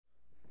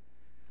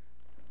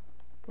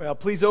Well,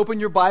 please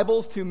open your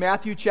Bibles to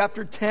Matthew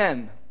chapter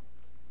 10.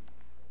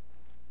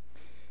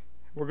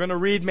 We're going to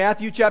read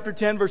Matthew chapter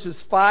 10,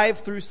 verses 5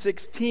 through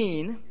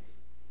 16.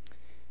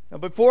 Now,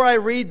 before I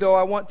read, though,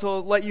 I want to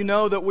let you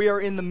know that we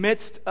are in the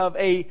midst of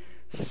a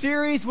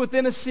series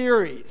within a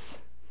series.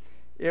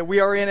 We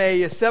are in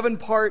a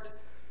 7-part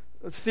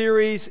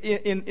series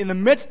in the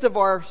midst of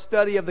our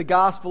study of the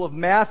Gospel of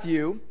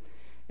Matthew.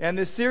 And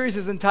this series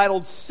is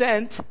entitled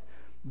Sent,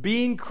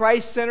 Being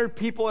Christ-Centered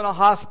People in a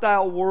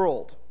Hostile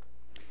World.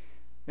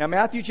 Now,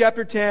 Matthew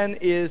chapter 10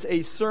 is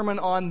a sermon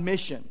on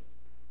mission.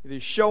 It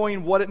is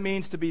showing what it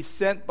means to be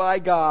sent by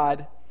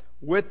God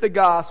with the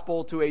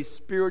gospel to a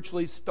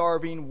spiritually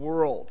starving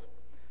world.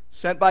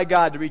 Sent by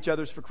God to reach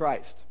others for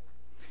Christ.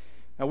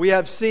 Now, we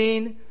have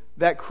seen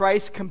that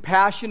Christ's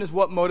compassion is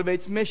what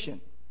motivates mission.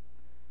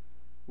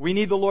 We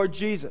need the Lord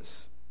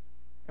Jesus,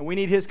 and we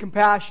need His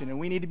compassion, and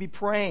we need to be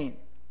praying.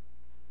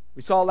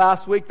 We saw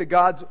last week that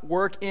God's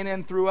work in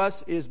and through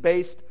us is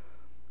based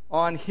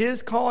on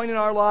His calling in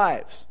our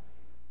lives.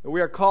 That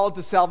we are called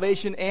to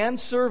salvation and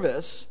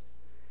service,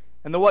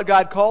 and that what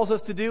God calls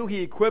us to do,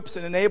 He equips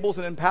and enables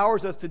and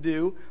empowers us to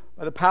do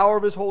by the power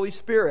of His Holy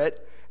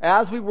Spirit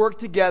as we work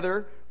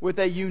together with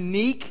a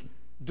unique,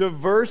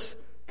 diverse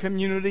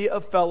community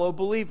of fellow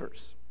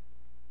believers.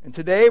 And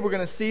today we're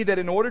going to see that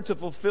in order to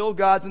fulfill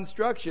God's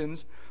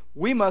instructions,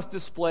 we must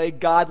display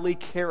godly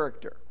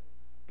character.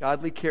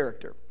 Godly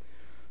character.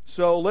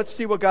 So let's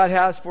see what God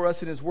has for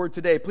us in His Word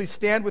today. Please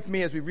stand with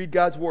me as we read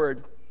God's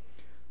Word.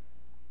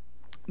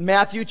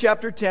 Matthew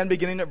chapter 10,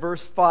 beginning at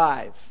verse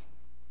 5.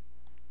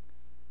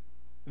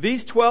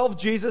 These 12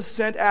 Jesus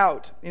sent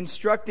out,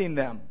 instructing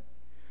them,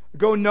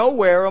 "Go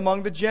nowhere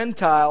among the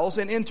Gentiles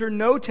and enter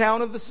no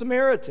town of the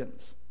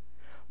Samaritans,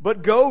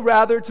 but go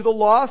rather to the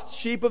lost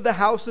sheep of the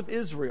house of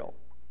Israel,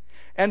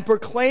 and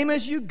proclaim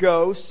as you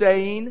go,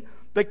 saying,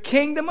 the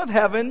kingdom of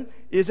heaven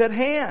is at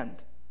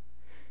hand.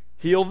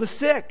 Heal the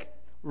sick,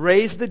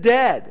 raise the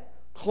dead,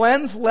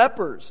 cleanse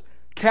lepers,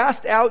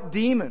 cast out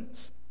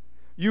demons.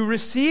 You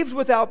received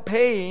without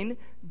paying,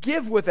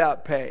 give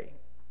without pay.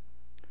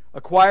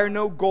 Acquire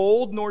no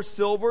gold, nor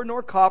silver,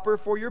 nor copper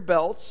for your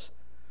belts,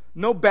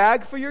 no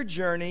bag for your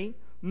journey,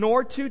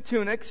 nor 2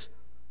 tunics,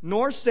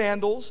 nor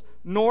sandals,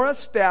 nor a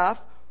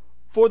staff,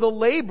 for the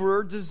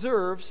laborer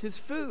deserves his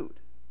food.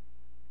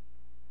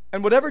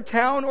 And whatever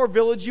town or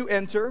village you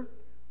enter,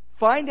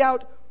 find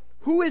out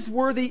who is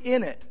worthy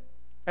in it,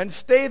 and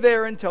stay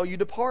there until you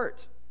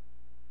depart.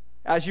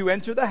 As you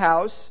enter the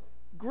house,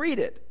 greet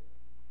it.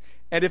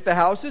 And if the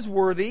house is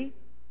worthy,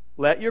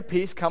 let your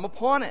peace come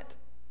upon it.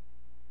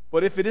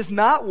 But if it is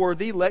not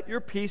worthy, let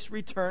your peace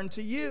return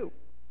to you.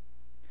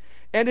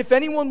 And if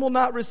anyone will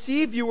not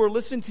receive you or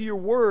listen to your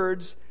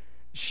words,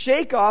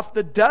 shake off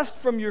the dust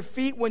from your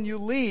feet when you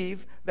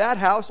leave that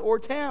house or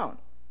town.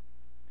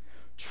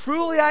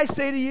 Truly I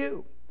say to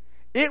you,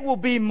 it will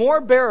be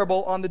more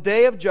bearable on the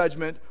day of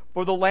judgment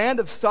for the land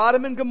of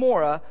Sodom and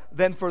Gomorrah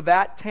than for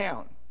that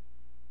town.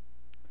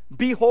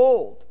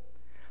 Behold,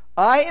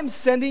 I am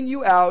sending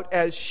you out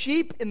as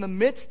sheep in the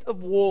midst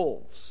of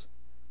wolves.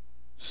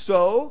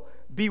 So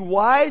be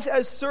wise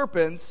as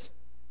serpents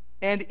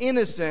and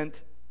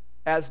innocent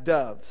as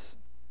doves."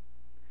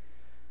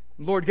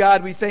 Lord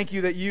God, we thank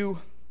you that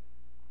you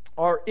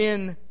are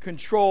in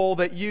control,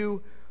 that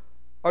you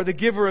are the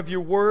giver of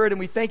your word, and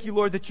we thank you,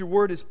 Lord, that your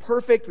word is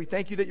perfect. We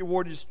thank you that your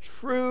word is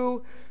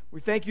true. We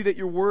thank you that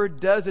your word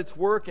does its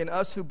work in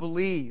us who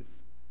believe.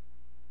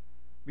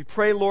 We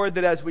pray, Lord,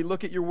 that as we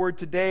look at your word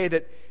today,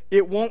 that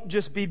it won't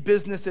just be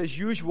business as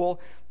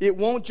usual. It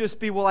won't just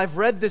be, well, I've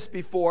read this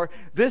before.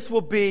 This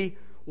will be,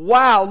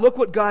 wow, look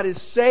what God is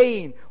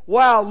saying.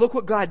 Wow, look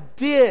what God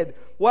did.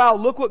 Wow,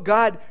 look what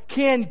God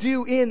can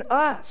do in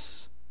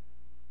us.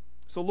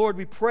 So, Lord,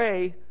 we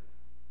pray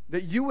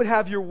that you would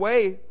have your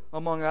way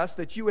among us,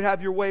 that you would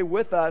have your way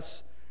with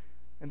us,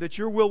 and that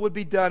your will would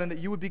be done and that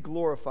you would be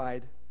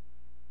glorified.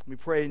 We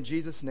pray in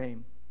Jesus'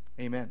 name.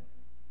 Amen.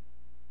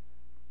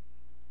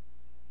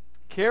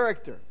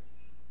 Character.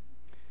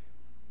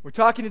 We're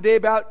talking today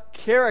about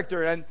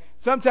character, and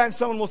sometimes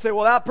someone will say,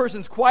 well, that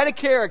person's quite a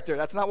character.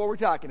 That's not what we're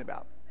talking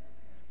about.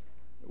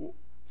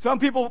 Some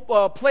people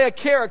play a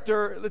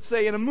character, let's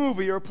say in a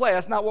movie or a play.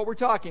 That's not what we're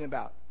talking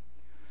about.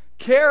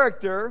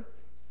 Character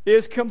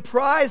is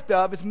comprised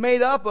of, it's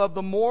made up of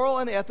the moral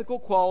and ethical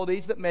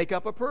qualities that make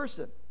up a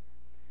person.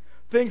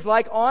 Things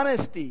like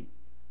honesty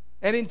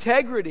and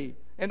integrity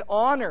and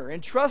honor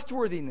and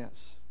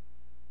trustworthiness.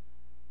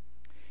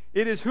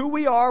 It is who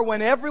we are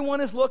when everyone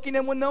is looking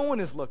and when no one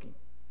is looking.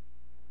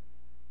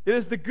 It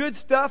is the good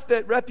stuff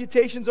that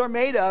reputations are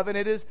made of, and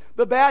it is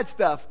the bad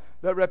stuff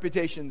that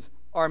reputations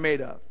are made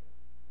of.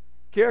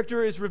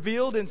 Character is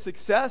revealed in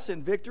success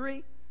and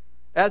victory,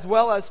 as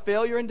well as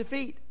failure and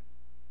defeat.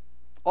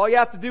 All you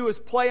have to do is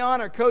play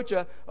on or coach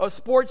a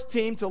sports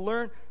team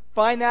to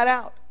find that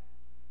out.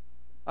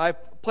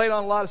 I've played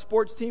on a lot of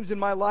sports teams in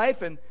my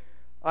life, and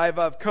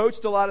I've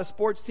coached a lot of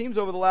sports teams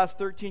over the last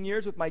 13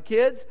 years with my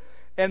kids.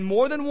 And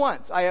more than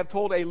once, I have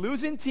told a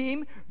losing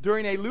team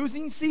during a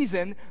losing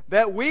season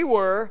that we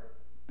were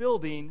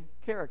building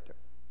character.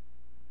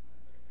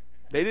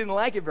 They didn't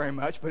like it very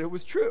much, but it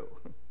was true.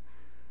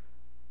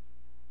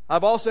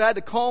 I've also had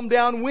to calm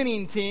down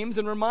winning teams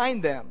and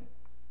remind them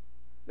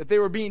that they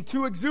were being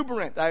too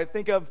exuberant. I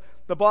think of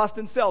the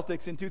Boston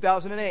Celtics in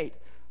 2008,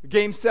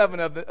 Game 7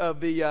 of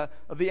the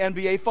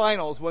NBA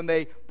Finals, when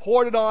they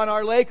poured it on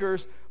our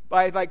Lakers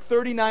by like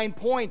 39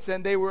 points,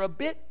 and they were a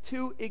bit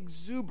too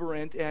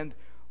exuberant, and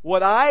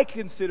what I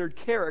considered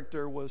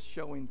character was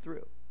showing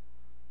through,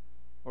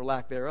 or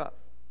lack thereof.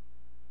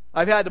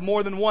 I've had to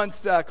more than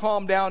once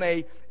calm down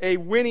a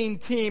winning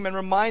team and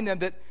remind them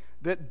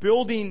that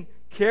building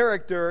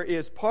character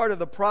is part of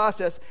the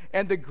process,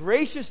 and the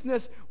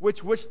graciousness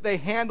with which they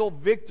handle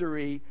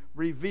victory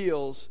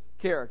reveals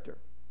character.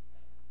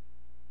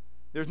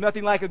 There's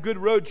nothing like a good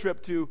road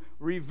trip to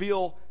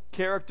reveal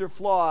character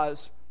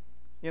flaws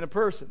in a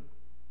person.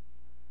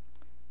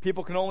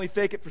 People can only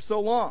fake it for so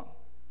long.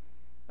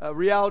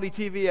 Reality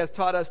TV has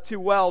taught us too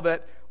well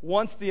that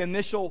once the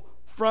initial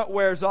front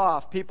wears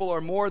off, people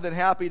are more than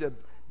happy to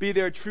be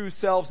their true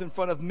selves in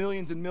front of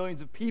millions and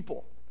millions of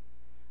people.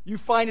 You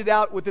find it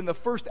out within the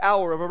first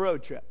hour of a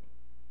road trip.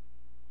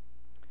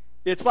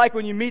 It's like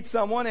when you meet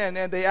someone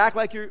and they act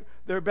like you're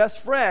their best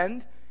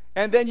friend,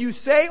 and then you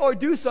say or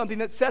do something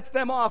that sets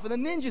them off, and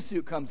the ninja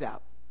suit comes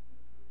out.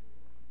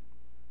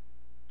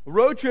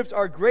 Road trips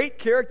are great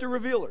character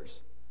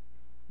revealers.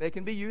 They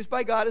can be used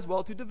by God as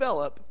well to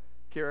develop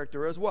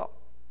character as well.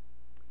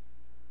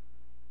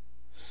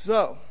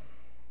 So,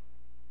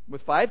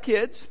 with 5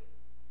 kids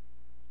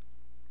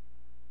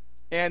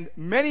and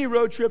many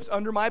road trips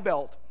under my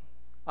belt,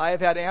 I have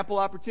had ample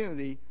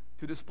opportunity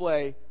to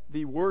display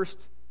the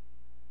worst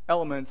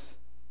elements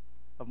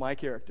of my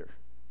character.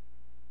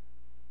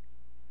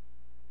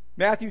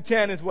 Matthew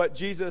 10 is what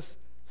Jesus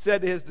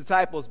said to his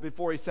disciples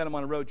before he sent them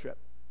on a road trip.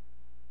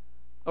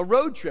 A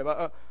road trip,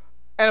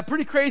 and a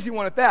pretty crazy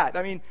one at that.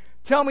 I mean,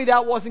 tell me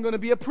that wasn't going to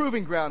be a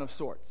proving ground of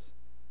sorts.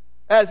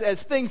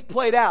 As things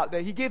played out,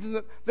 that he gives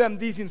them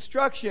these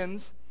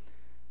instructions,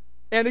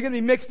 and they're going to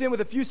be mixed in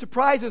with a few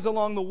surprises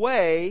along the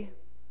way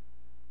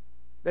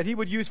that he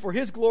would use for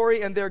his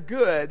glory and their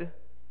good.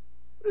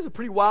 It was a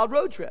pretty wild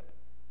road trip.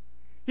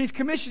 He's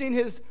commissioning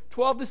his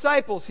 12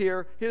 disciples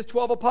here, his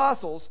 12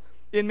 apostles,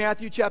 in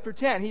Matthew chapter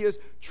 10. He is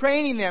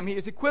training them, he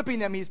is equipping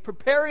them, he's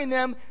preparing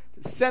them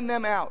to send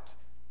them out.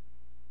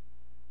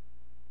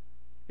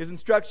 His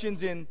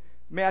instructions in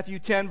Matthew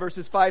 10,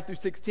 verses 5 through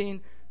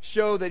 16,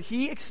 show that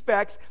he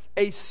expects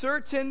a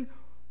certain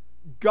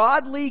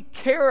godly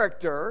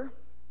character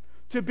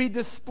to be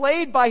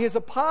displayed by his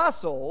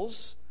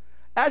apostles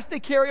as they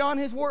carry on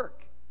his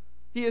work.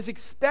 He is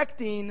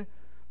expecting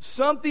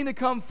something to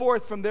come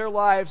forth from their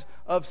lives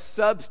of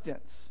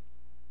substance.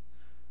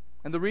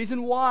 And the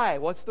reason why,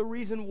 what's the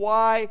reason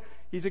why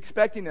he's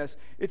expecting this?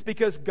 It's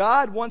because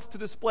God wants to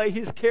display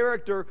his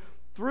character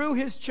through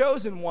his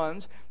chosen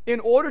ones in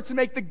order to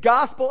make the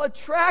gospel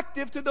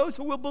attractive to those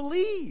who will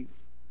believe.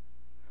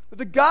 That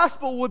the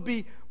gospel would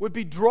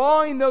be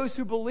drawing those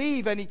who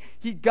believe, and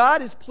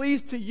God is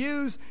pleased to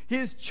use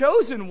his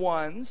chosen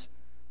ones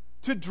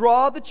to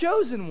draw the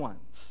chosen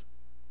ones.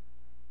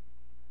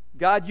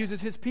 God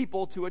uses his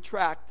people to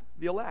attract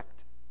the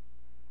elect.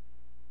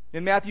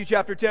 In Matthew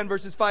chapter 10,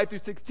 verses 5 through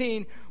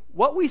 16,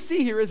 what we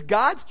see here is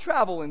God's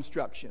travel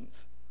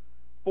instructions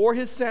for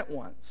his sent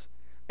ones.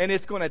 And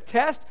it's going to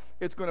test,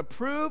 it's going to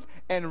prove,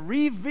 and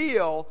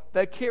reveal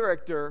the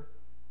character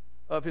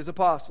of his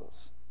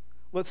apostles.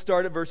 Let's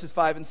start at verses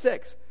 5 and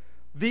 6.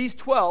 These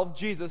 12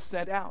 Jesus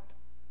sent out.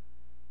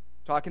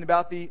 Talking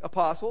about the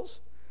apostles.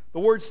 The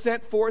word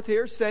sent forth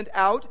here, sent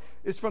out,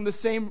 is from the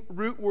same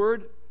root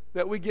word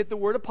that we get the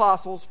word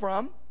apostles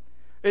from.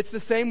 It's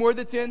the same word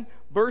that's in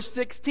verse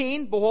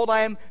 16. Behold,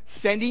 I am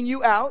sending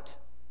you out.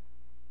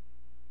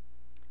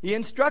 He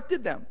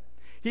instructed them.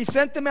 He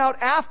sent them out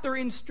after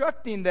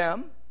instructing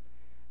them.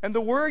 And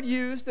the word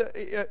used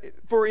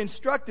for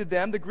instructed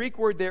them, the Greek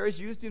word there, is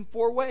used in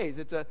 4 ways.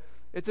 It's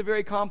a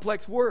very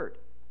complex word.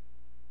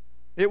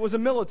 It was a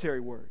military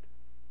word.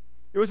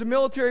 It was a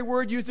military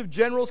word used of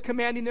generals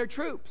commanding their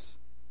troops.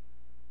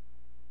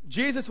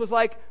 Jesus was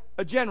like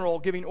a general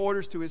giving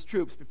orders to his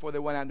troops before they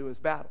went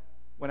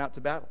out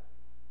to battle.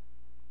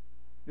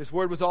 This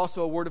word was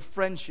also a word of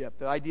friendship,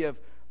 the idea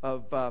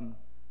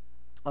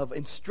of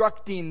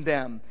instructing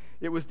them.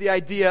 It was the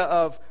idea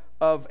of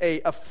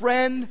a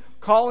friend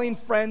calling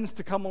friends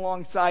to come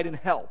alongside and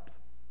help.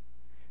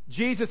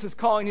 Jesus is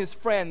calling his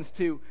friends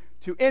to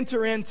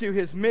enter into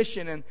his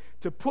mission and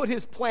to put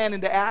his plan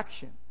into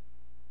action.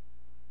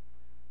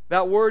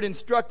 That word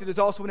instructed is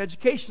also an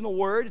educational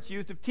word. It's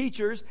used of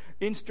teachers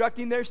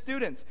instructing their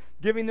students,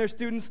 giving their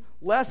students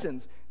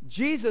lessons.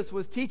 Jesus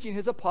was teaching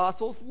his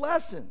apostles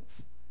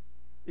lessons,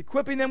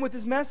 equipping them with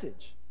his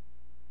message.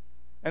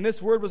 And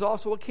this word was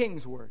also a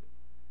king's word.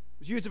 It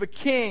was used of a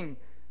king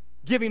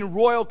giving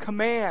royal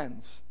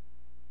commands.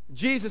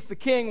 Jesus the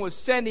king was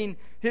sending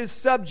his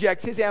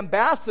subjects, his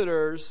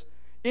ambassadors,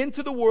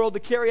 into the world to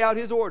carry out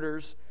his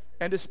orders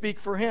and to speak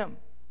for him.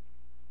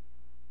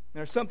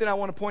 There's something I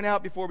want to point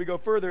out before we go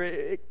further.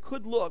 It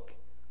could look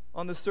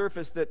on the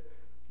surface that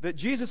that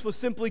Jesus was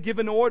simply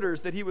given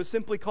orders, that he was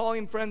simply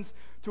calling friends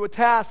to a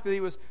task, that he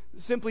was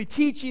simply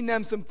teaching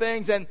them some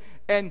things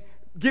and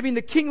giving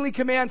the kingly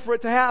command for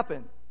it to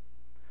happen.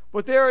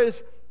 But there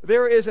is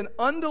an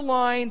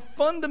underlying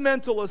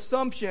fundamental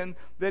assumption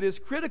that is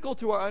critical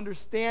to our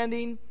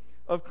understanding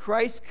of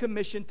Christ's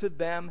commission to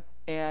them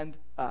and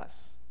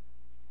us,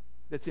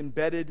 that's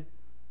embedded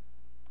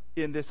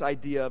in this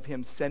idea of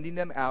him sending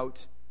them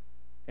out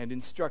and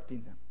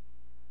instructing them.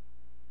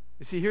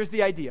 You see, here's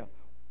the idea.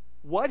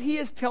 What he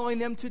is telling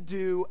them to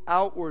do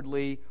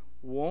outwardly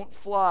won't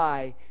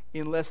fly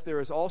unless there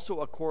is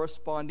also a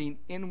corresponding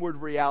inward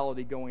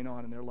reality going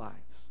on in their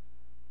lives.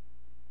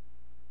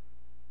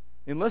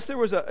 Unless there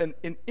was an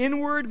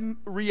inward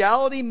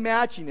reality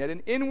matching it,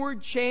 an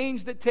inward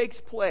change that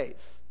takes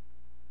place,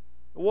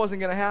 it wasn't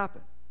going to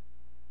happen.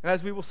 And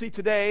as we will see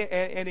today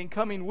and in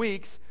coming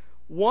weeks,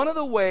 one of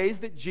the ways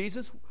that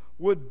Jesus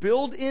would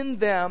build in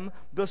them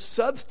the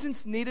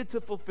substance needed to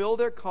fulfill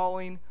their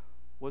calling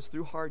was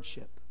through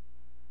hardship.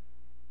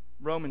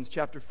 Romans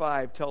chapter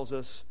 5 tells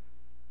us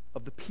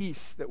of the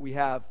peace that we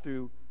have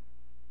through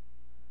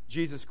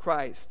Jesus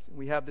Christ.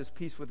 We have this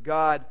peace with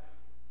God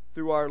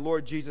through our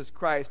Lord Jesus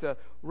Christ.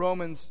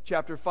 Romans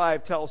chapter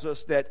 5 tells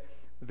us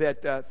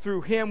that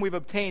through him we've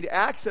obtained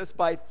access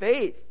by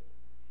faith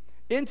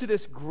into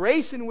this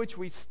grace in which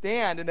we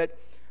stand, and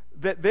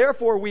that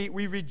therefore we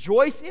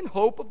rejoice in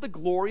hope of the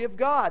glory of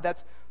God.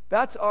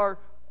 That's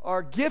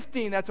our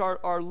gifting, that's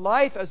our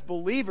life as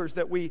believers,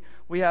 that we've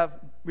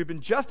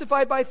been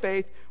justified by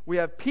faith, we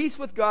have peace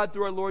with God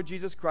through our Lord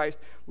Jesus Christ,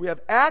 we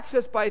have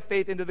access by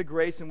faith into the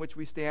grace in which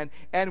we stand,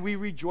 and we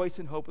rejoice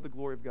in hope of the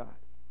glory of God.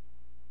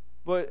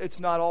 But it's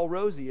not all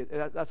rosy.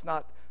 That's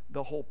not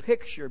the whole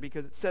picture,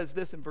 because it says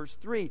this in verse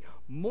 3,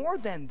 more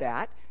than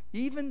that,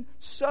 even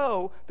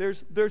so,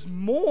 there's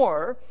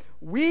more.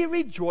 We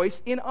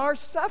rejoice in our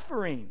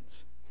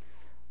sufferings.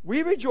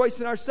 We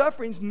rejoice in our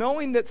sufferings,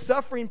 knowing that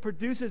suffering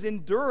produces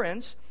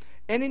endurance,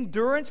 and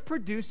endurance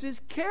produces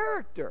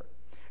character.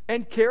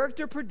 And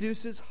character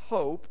produces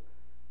hope,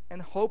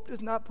 and hope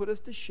does not put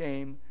us to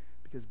shame,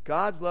 because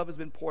God's love has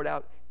been poured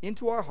out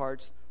into our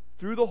hearts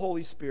through the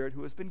Holy Spirit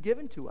who has been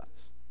given to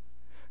us.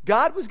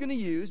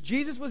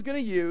 Jesus was going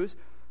to use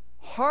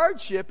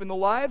hardship in the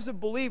lives of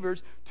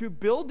believers to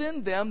build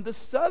in them the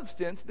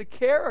substance, the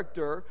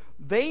character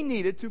they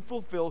needed to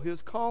fulfill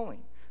his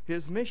calling,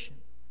 his mission.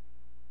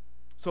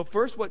 So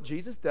first, what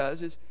Jesus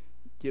does is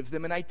gives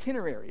them an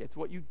itinerary. It's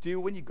what you do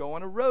when you go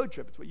on a road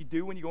trip. It's what you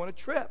do when you go on a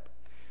trip.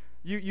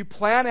 You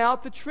plan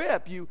out the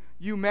trip.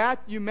 You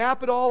map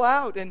it all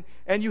out,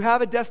 and you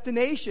have a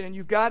destination, and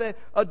you've got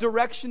a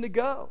direction to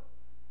go.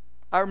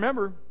 I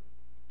remember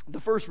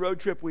the first road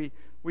trip we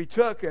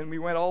took, and we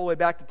went all the way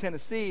back to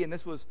Tennessee, and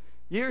this was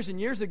years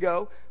and years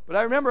ago. But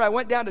I remember I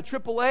went down to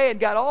AAA and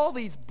got all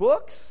these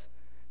books,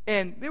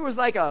 and there was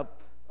like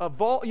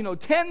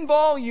 10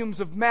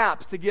 volumes of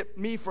maps to get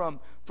me from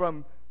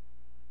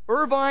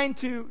Irvine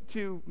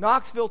to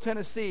Knoxville,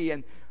 Tennessee,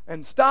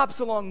 and stops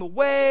along the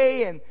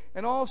way,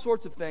 and all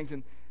sorts of things.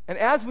 And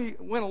as we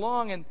went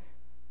along, and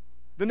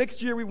the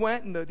next year we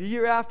went, and the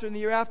year after, and the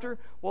year after,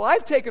 well,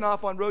 I've taken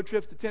off on road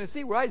trips to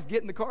Tennessee where I just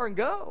get in the car and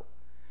go.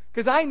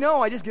 Because I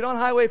know I just get on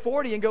Highway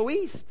 40 and go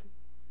east.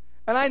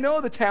 And I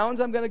know the towns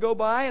I'm going to go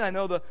by, and I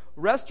know the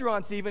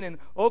restaurants even in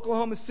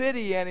Oklahoma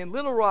City and in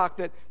Little Rock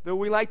that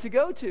we like to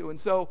go to. And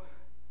so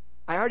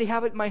I already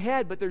have it in my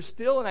head, but there's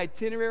still an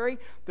itinerary,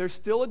 there's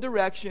still a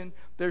direction,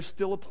 there's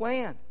still a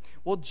plan.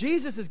 Well,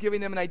 Jesus is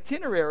giving them an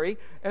itinerary,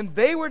 and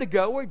they were to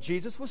go where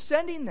Jesus was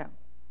sending them.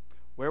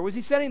 Where was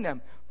he sending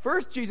them?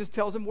 First, Jesus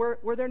tells them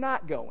where they're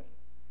not going.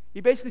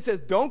 He basically says,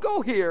 don't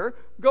go here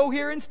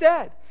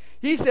instead.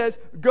 He says,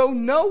 go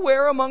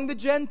nowhere among the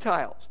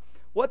Gentiles.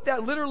 What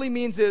that literally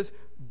means is,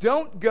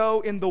 don't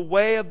go in the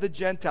way of the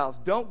Gentiles.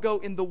 Don't go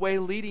in the way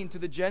leading to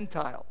the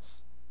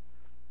Gentiles.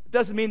 It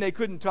doesn't mean they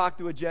couldn't talk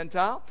to a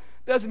Gentile.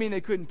 It doesn't mean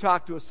they couldn't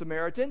talk to a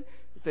Samaritan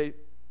if they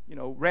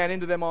ran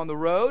into them on the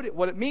road.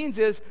 What it means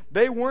is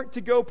they weren't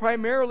to go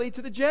primarily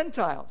to the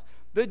Gentiles.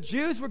 The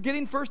Jews were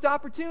getting first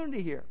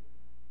opportunity here.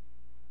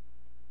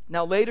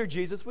 Now later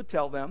Jesus would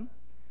tell them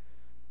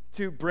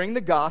to bring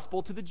the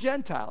gospel to the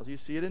Gentiles. You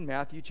see it in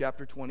Matthew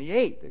chapter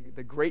 28,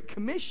 the Great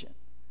Commission.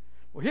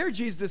 Well, here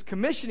Jesus is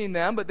commissioning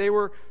them, but they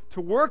were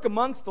to work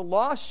amongst the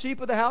lost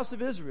sheep of the house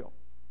of Israel.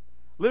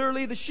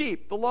 Literally the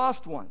sheep, the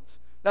lost ones.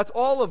 That's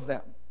all of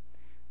them.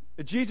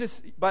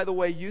 Jesus, by the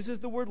way, uses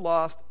the word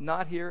lost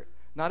not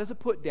as a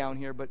put down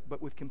here,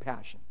 but with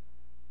compassion.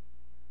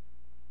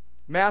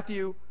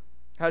 Matthew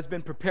has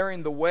been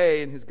preparing the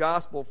way in his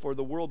gospel for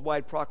the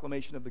worldwide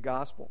proclamation of the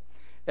gospel.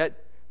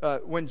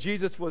 When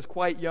Jesus was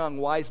quite young,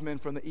 wise men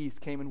from the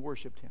east came and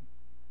worshipped him.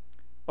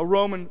 A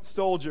Roman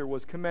soldier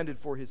was commended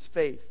for his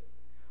faith.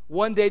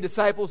 One day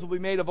disciples will be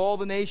made of all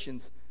the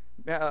nations,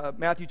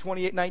 Matthew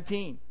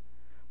 28:19.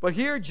 But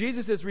here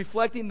Jesus is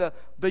reflecting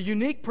the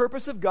unique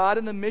purpose of God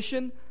and the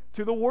mission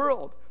to the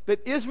world,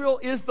 that Israel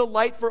is the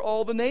light for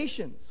all the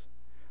nations.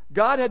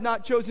 God had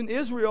not chosen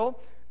Israel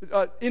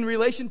in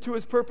relation to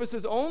his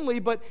purposes only,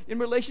 but in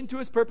relation to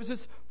his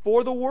purposes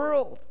for the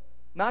world.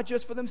 not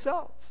just for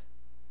themselves.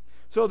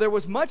 So there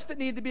was much that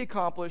needed to be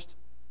accomplished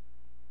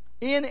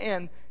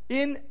in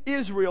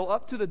Israel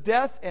up to the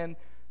death and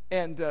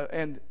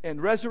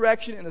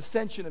resurrection and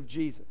ascension of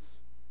Jesus.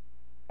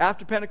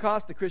 After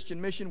Pentecost, the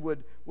Christian mission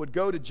would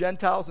go to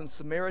Gentiles and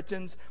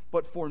Samaritans,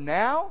 but for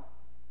now,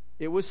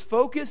 it was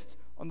focused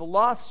on the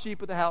lost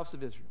sheep of the house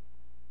of Israel.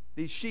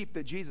 These sheep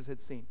that Jesus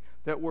had seen,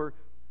 that were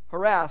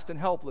harassed and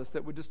helpless,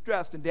 that were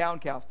distressed and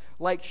downcast,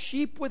 like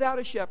sheep without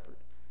a shepherd.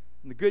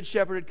 And the good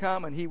shepherd had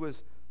come, and he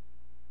was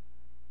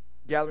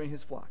gathering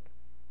his flock.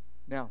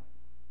 Now,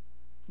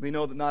 we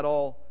know that not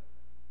all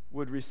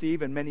would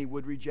receive, and many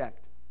would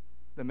reject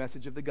the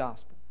message of the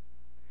gospel.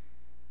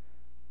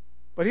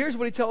 But here's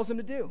what he tells them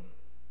to do.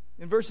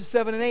 In verses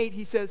 7 and 8,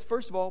 he says,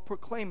 first of all,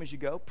 proclaim as you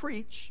go.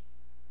 Preach.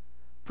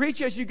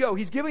 Preach as you go.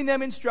 He's giving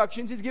them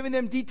instructions. He's giving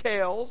them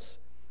details.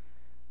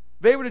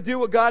 They were to do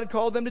what God had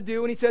called them to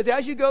do. And he says,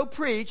 as you go,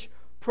 preach,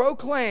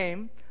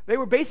 proclaim. They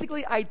were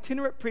basically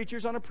itinerant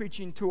preachers on a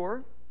preaching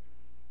tour.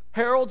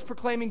 Heralds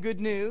proclaiming good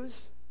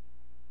news.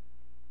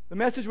 The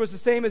message was the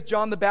same as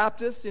John the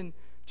Baptist in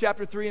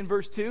chapter 3 and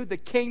verse 2. The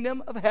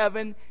kingdom of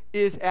heaven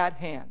is at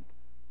hand.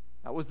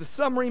 That was the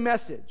summary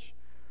message.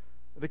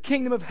 The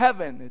kingdom of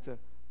heaven. It's a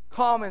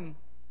common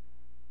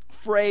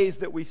phrase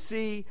that we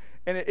see.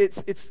 And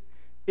it's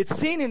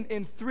seen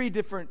in three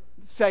different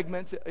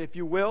segments, if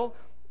you will.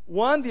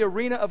 One, the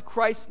arena of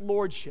Christ's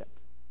lordship,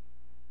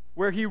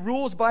 where he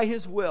rules by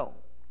his will.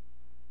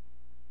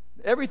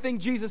 Everything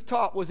Jesus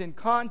taught was in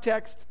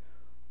context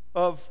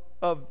of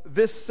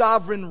this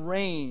sovereign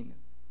reign.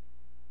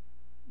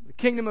 The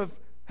kingdom of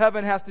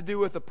heaven has to do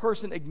with a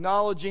person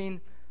acknowledging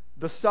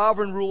the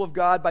sovereign rule of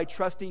God by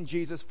trusting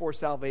Jesus for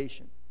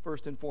salvation,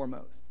 first and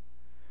foremost.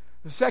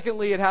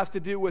 Secondly, it has to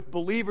do with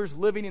believers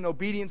living in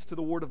obedience to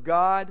the Word of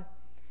God.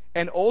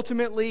 And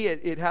ultimately,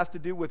 it has to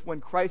do with when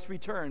Christ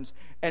returns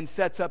and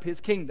sets up his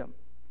kingdom,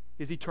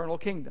 his eternal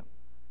kingdom.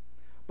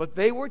 But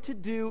they were to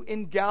do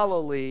in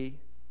Galilee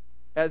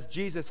as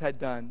Jesus had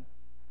done,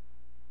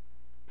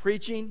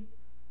 preaching.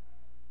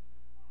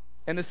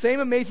 And the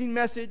same amazing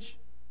message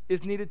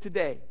is needed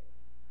today,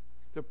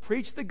 to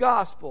preach the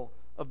gospel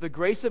of the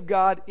grace of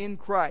God in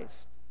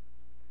Christ.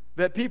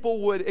 That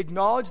people would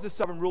acknowledge the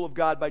sovereign rule of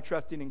God by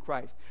trusting in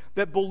Christ.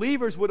 That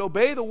believers would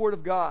obey the Word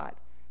of God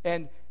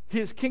and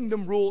his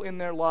kingdom rule in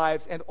their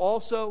lives, and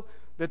also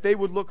that they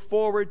would look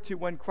forward to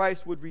when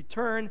Christ would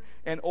return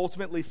and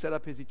ultimately set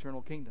up his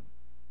eternal kingdom.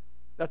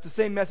 That's the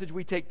same message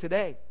we take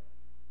today.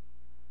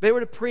 They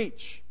were to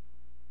preach.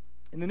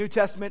 In the New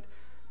Testament,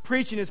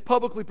 preaching is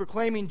publicly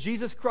proclaiming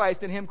Jesus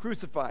Christ and him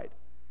crucified.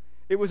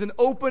 It was an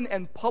open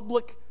and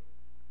public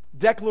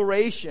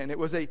declaration. It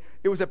was a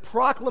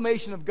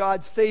proclamation of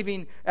God's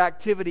saving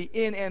activity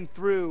in and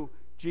through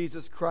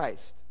Jesus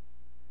Christ.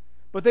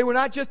 But they were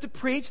not just to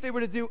preach, they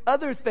were to do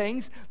other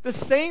things, the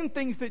same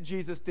things that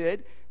Jesus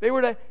did. They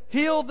were to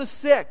heal the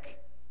sick.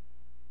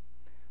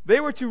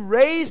 They were to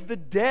raise the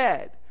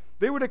dead.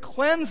 They were to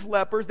cleanse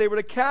lepers. They were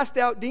to cast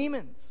out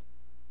demons.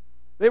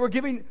 They were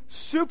giving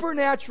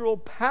supernatural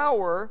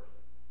power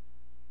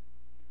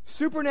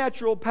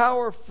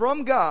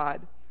from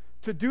God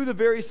to do the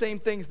very same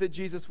things that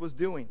Jesus was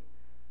doing.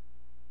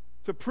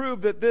 To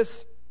prove that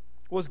this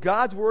was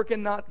God's work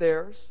and not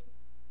theirs.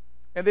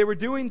 And they were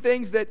doing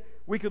things that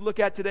we could look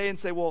at today and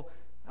say, well,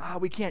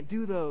 we can't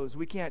do those.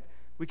 We can't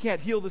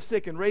heal the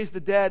sick and raise the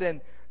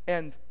dead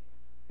and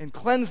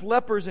cleanse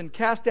lepers and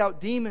cast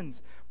out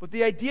demons. But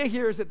the idea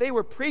here is that they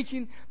were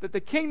preaching that the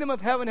kingdom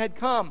of heaven had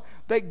come,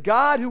 that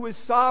God, who is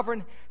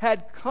sovereign,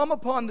 had come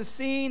upon the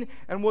scene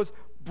and was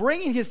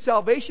bringing his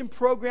salvation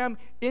program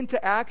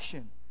into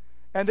action.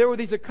 And there were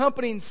these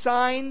accompanying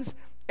signs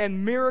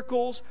and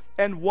miracles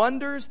and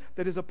wonders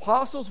that his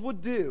apostles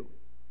would do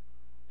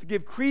to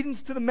give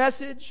credence to the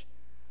message.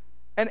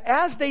 And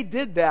as they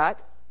did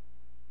that,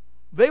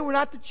 they were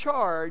not to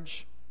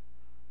charge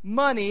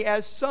money,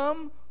 as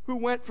some who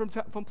went from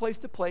place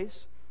to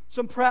place.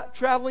 Some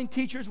traveling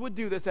teachers would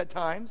do this at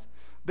times.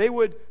 They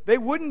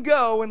wouldn't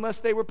go unless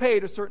they were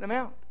paid a certain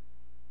amount.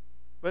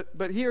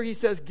 But here he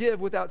says,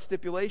 give without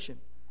stipulation.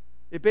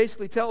 It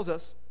basically tells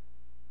us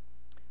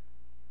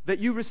that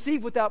you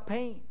receive without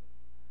paying.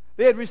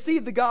 They had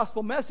received the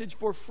gospel message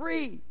for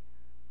free.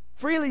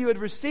 Freely you had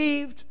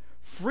received,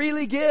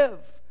 freely give.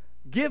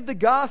 Give the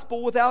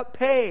gospel without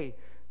pay.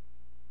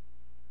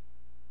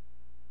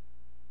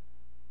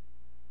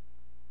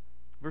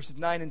 Verses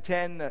 9 and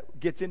 10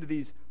 gets into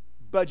these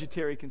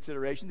budgetary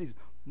considerations, these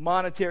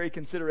monetary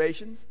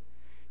considerations.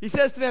 He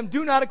says to them,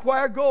 do not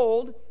acquire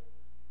gold,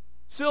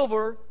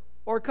 silver,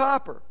 or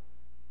copper.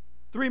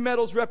 3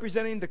 metals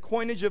representing the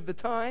coinage of the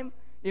time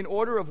in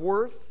order of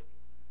worth.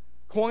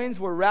 Coins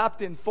were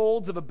wrapped in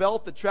folds of a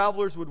belt that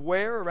travelers would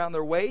wear around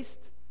their waist.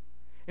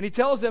 And he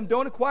tells them,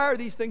 don't acquire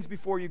these things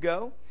before you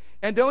go.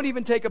 And don't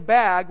even take a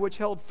bag which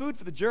held food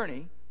for the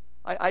journey.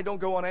 I don't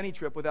go on any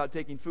trip without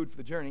taking food for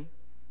the journey.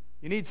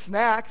 You need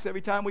snacks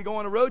every time we go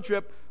on a road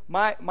trip.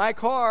 My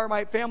car,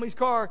 my family's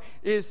car,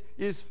 is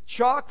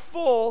stocked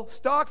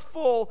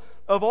full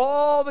of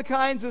all the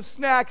kinds of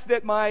snacks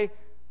that my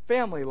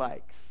family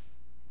likes.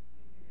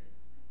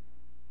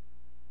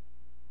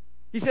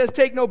 He says,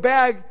 take no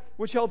bag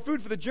which held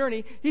food for the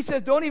journey. He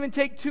says, don't even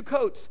take 2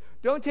 coats.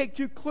 Don't take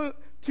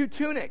two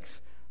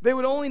tunics. They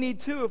would only need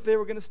 2 if they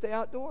were going to stay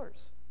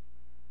outdoors.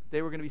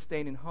 They were going to be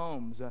staying in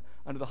homes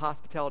under the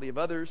hospitality of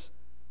others,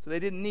 so they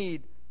didn't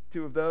need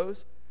 2 of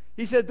those.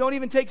 He says, don't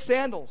even take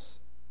sandals.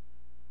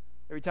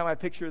 Every time I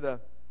picture the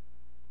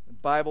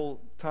Bible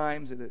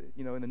times, in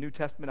the New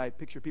Testament, I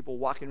picture people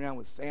walking around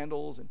with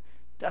sandals and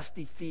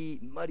dusty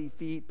feet and muddy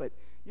feet. But,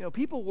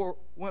 people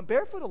went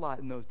barefoot a lot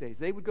in those days.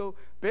 They would go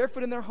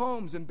barefoot in their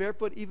homes and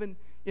barefoot even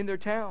in their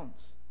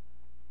towns.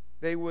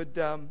 They would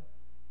go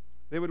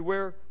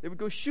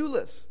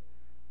shoeless.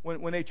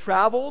 When they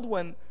traveled,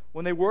 when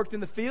they worked in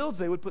the fields,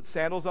 they would put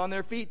sandals on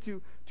their feet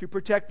to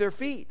protect their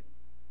feet.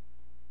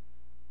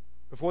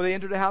 Before they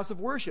entered a house of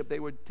worship, they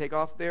would take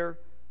off their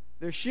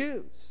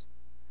shoes.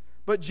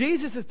 But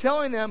Jesus is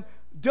telling them,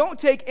 don't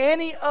take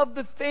any of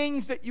the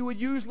things that you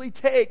would usually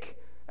take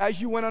as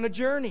you went on a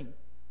journey.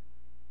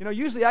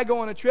 Usually I go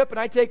on a trip and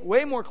I take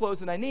way more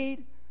clothes than I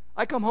need.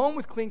 I come home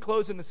with clean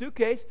clothes in the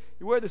suitcase.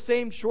 You wear the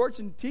same shorts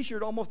and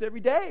t-shirt almost every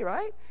day,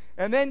 right?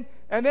 And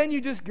then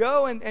you just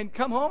go and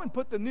come home and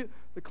put the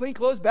clean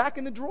clothes back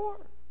in the drawer.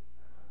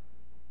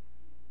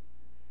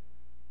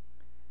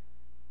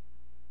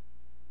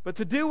 But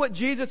to do what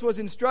Jesus was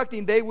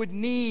instructing, they would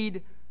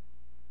need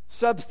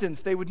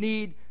substance. They would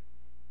need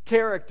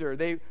character.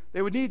 They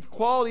would need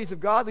qualities of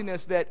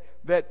godliness that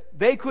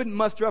they couldn't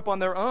muster up on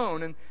their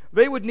own. And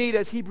they would need,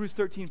 as Hebrews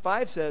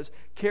 13:5 says,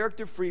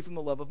 character free from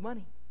the love of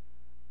money.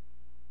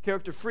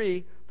 Character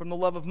free from the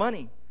love of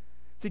money.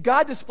 See,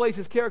 God displays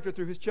his character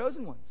through his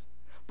chosen ones.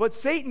 But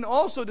Satan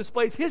also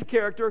displays his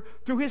character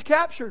through his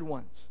captured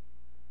ones.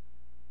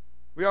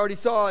 We already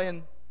saw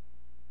in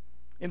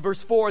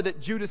verse 4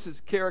 that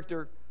Judas's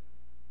character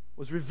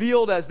was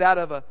revealed as that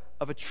of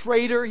a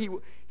traitor.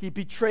 He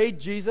betrayed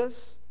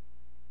Jesus.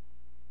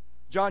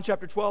 John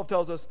chapter 12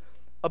 tells us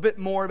a bit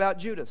more about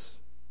Judas.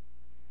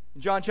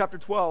 In John chapter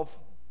 12,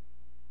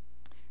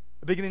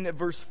 beginning at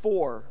verse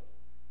 4,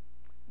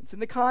 it's in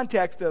the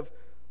context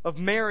of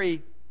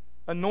Mary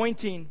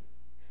anointing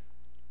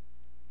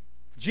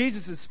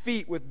Jesus'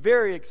 feet with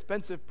very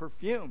expensive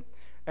perfume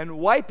and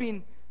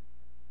wiping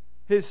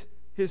his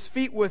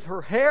feet with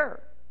her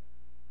hair.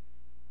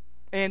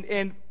 And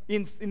in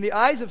the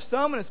eyes of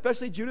some, and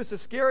especially Judas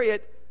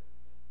Iscariot,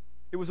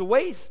 it was a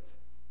waste.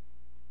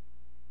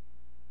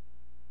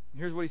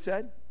 Here's what he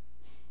said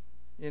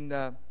in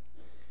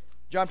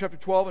John chapter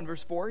 12 and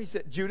verse 4. He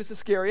said, Judas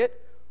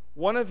Iscariot,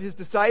 one of his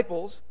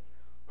disciples,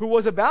 who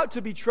was about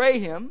to betray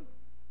him,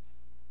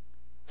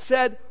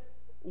 said,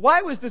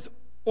 why was this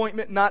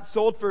ointment not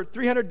sold for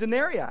 300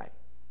 denarii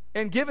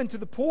and given to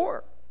the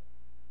poor?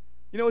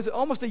 It was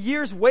almost a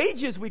year's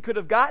wages we could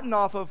have gotten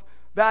off of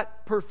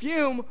that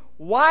perfume.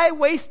 Why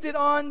waste it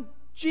on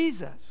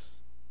Jesus?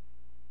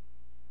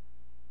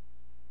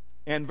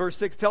 And verse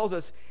 6 tells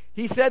us,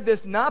 he said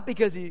this not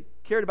because he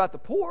cared about the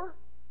poor,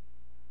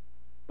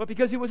 but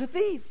because he was a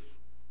thief.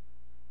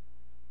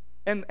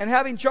 And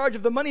having charge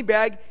of the money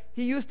bag,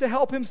 he used to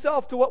help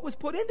himself to what was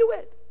put into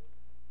it.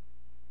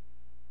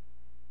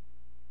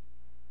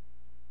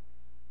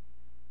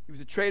 He was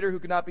a traitor who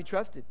could not be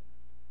trusted.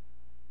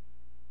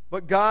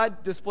 But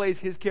God displays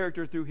his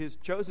character through his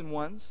chosen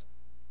ones,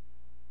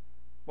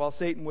 while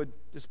Satan would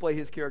display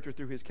his character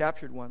through his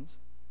captured ones.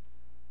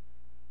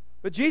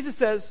 But Jesus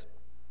says,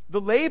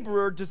 the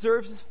laborer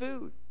deserves his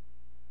food.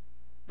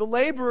 The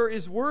laborer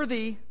is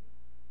worthy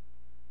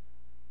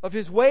of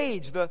his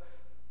wage. The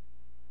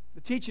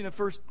teaching of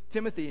 1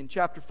 Timothy in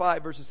chapter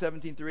 5, verses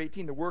 17 through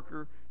 18, the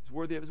worker is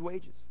worthy of his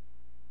wages.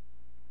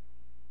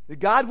 That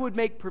God would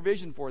make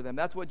provision for them.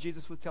 That's what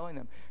Jesus was telling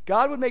them.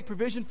 God would make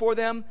provision for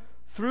them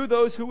through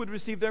those who would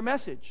receive their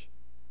message.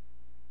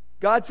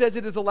 God says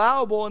it is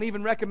allowable and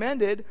even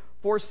recommended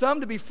for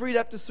some to be freed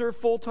up to serve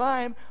full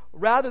time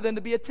rather than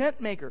to be a tent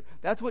maker.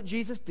 That's what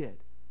Jesus did.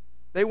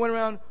 They went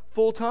around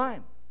full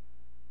time.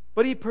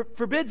 But he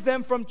forbids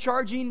them from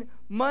charging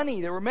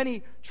money. There were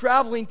many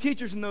traveling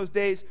teachers in those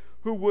days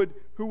who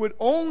would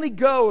only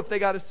go if they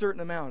got a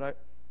certain amount. I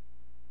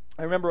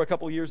remember a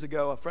couple years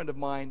ago, a friend of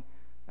mine,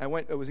 I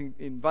was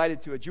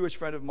invited to a Jewish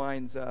friend of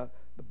mine's the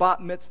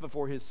bat mitzvah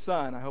for his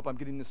son. I hope I'm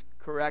getting this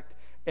correct.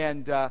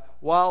 And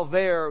while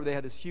there, they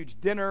had this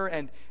huge dinner,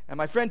 and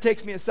my friend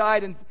takes me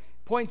aside and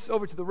points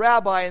over to the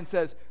rabbi and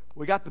says,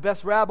 we got the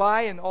best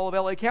rabbi in all of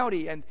LA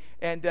County, and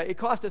it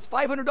cost us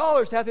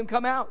 $500 to have him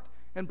come out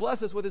and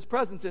bless us with his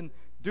presence and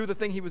do the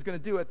thing he was going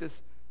to do at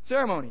this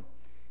ceremony.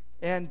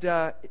 And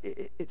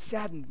it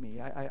saddened me.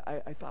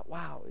 I thought,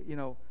 wow,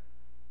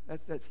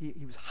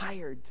 he was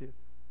hired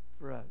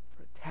for a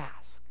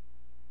task.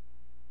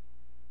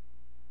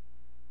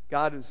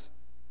 God is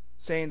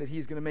saying that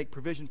he's going to make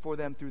provision for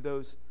them through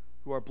those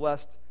who are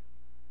blessed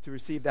to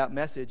receive that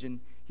message, and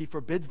he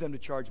forbids them to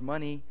charge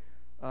money,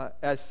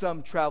 as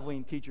some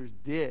traveling teachers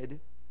did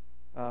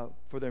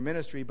for their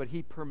ministry, but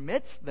he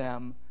permits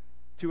them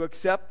to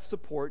accept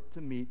support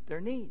to meet their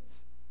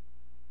needs.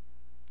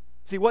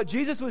 See, what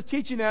Jesus was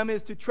teaching them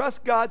is to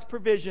trust God's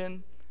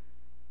provision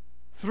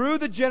through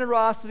the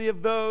generosity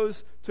of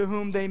those to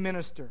whom they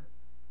minister.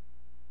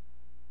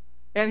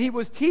 And he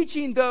was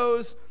teaching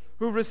those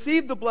who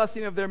received the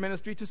blessing of their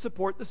ministry to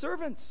support the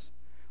servants.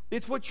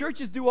 It's what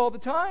churches do all the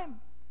time.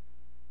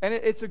 And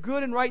it's a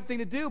good and right thing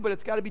to do, but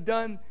it's got to be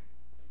done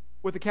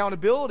with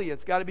accountability.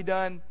 It's got to be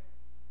done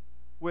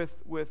with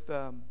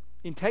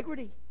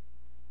integrity.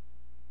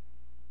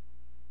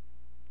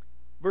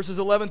 Verses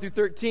 11 through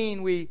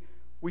 13, we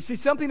see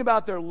something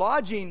about their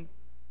lodging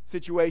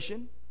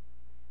situation,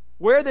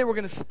 where they were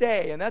going to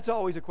stay. And that's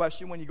always a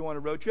question when you go on a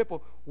road trip.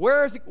 Well,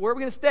 where are we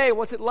going to stay?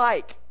 What's it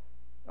like?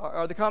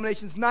 Are the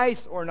accommodations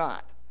nice or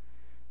not?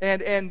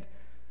 And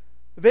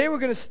they were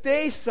going to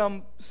stay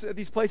some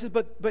these places,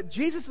 but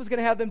Jesus was going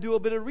to have them do a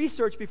bit of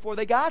research before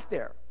they got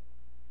there.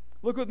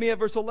 Look with me at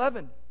verse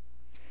 11.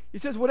 He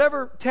says,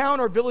 whatever town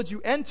or village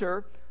you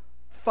enter,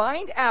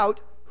 find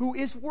out who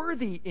is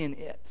worthy in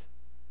it.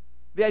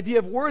 The idea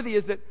of worthy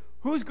is that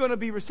who's going to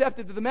be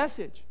receptive to the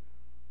message?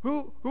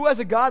 Who has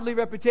a godly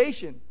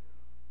reputation?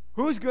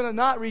 Who's going to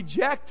not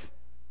reject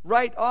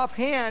right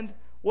offhand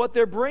what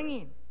they're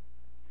bringing?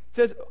 It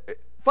says,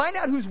 find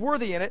out who's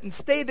worthy in it and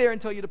stay there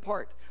until you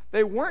depart.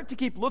 They weren't to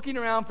keep looking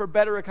around for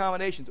better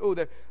accommodations. Oh,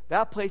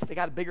 that place, they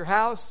got a bigger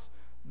house.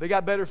 They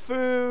got better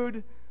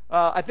food.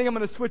 I think I'm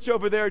going to switch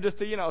over there just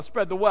to,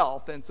 spread the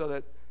wealth. And so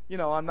that,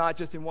 I'm not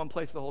just in one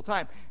place the whole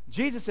time.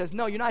 Jesus says,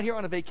 no, you're not here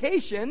on a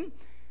vacation.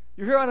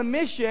 You're here on a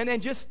mission,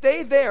 and just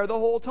stay there the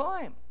whole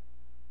time.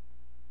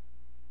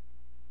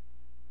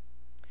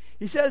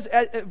 He says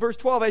at verse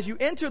 12, as you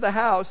enter the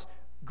house,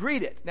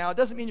 greet it. Now, it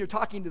doesn't mean you're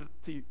talking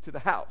to the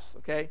house,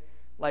 okay?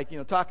 Like,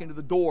 talking to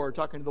the door,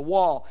 talking to the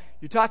wall.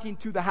 You're talking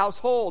to the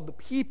household, the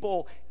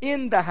people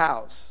in the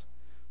house.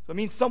 So it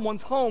means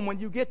someone's home when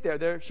you get there.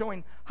 They're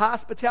showing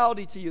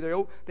hospitality to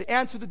you. They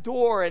answer the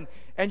door,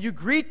 and you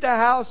greet the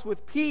house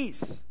with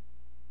peace.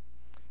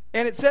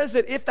 And it says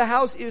that if the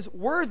house is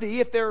worthy,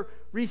 if they're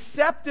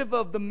receptive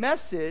of the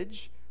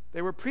message,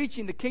 they were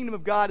preaching the kingdom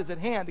of God is at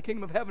hand, the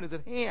kingdom of heaven is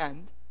at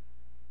hand.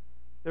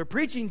 They're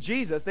preaching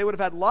Jesus. They would have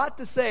had a lot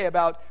to say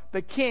about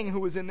the king who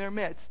was in their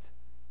midst.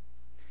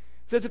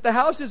 It says, if the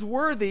house is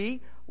worthy,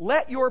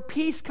 let your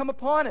peace come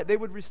upon it. They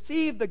would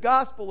receive the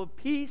gospel of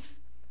peace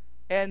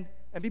and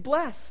be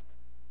blessed.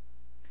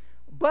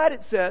 But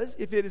it says,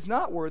 if it is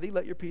not worthy,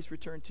 let your peace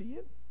return to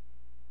you.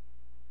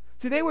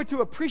 See, they were to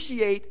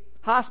appreciate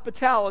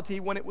hospitality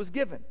when it was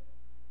given.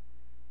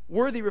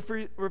 Worthy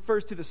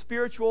refers to the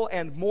spiritual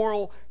and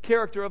moral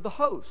character of the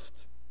host.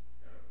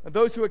 And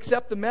those who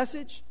accept the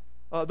message,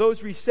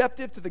 those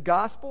receptive to the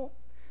gospel,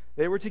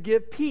 they were to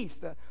give peace.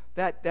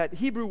 That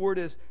Hebrew word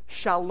is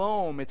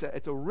shalom. It's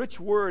a rich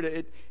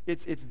word.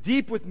 It's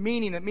deep with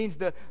meaning. It means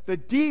the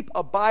deep,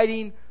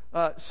 abiding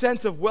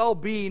sense of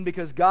well-being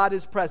because God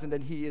is present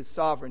and He is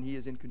sovereign. He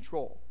is in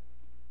control.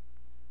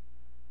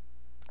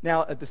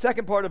 Now, at the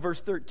second part of verse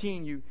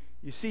 13, you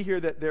see here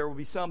that there will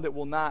be some that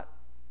will not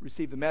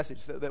receive the message.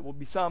 So there will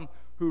be some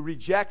who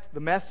reject the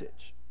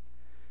message.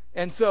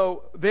 And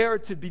so they're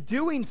to be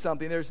doing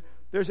something.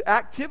 There's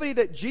activity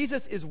that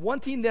Jesus is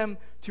wanting them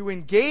to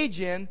engage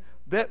in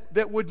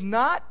that would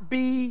not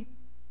be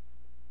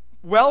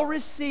well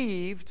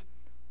received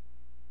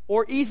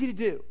or easy to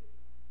do.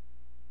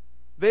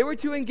 They were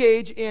to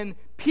engage in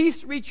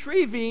peace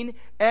retrieving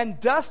and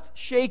dust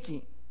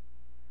shaking.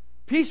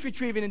 Peace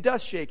retrieving and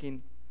dust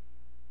shaking.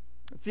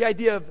 It's the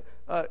idea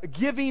of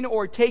giving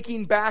or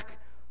taking back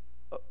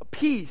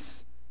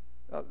peace.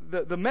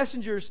 The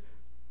messengers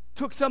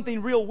took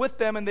something real with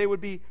them, and they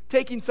would be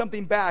taking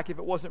something back if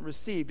it wasn't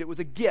received. It was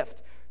a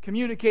gift,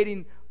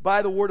 communicating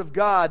by the Word of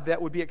God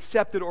that would be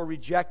accepted or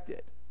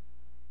rejected.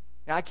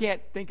 Now, I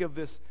can't think of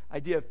this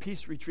idea of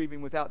peace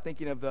retrieving without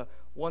thinking of the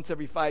once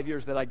every 5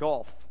 years that I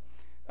golf.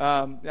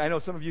 I know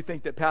some of you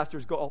think that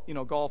pastors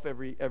golf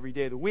every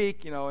day of the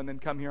week, and then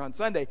come here on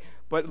Sunday.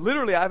 But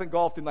literally, I haven't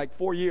golfed in like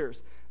 4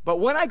 years. But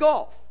when I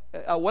golf,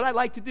 what I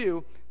like to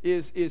do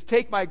is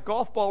take my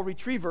golf ball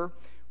retriever,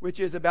 which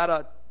is about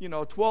a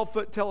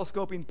 12-foot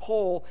telescoping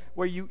pole,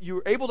 where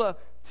you're able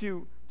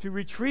to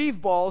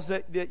retrieve balls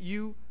that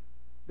you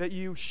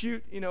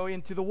shoot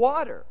into the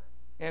water.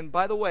 And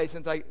by the way,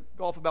 since I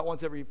golf about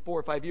once every 4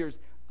 or 5 years,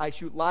 I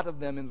shoot a lot of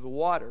them into the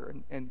water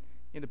and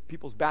into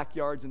people's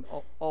backyards and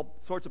all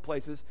sorts of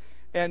places.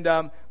 And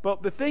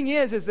but the thing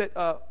is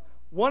that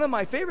one of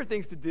my favorite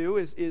things to do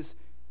is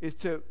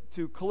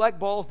to collect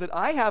balls that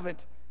I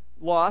haven't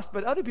lost,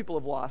 but other people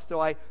have lost.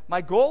 So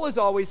my goal is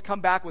always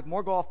come back with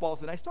more golf balls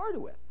than I started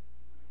with.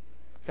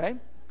 Okay?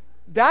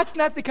 That's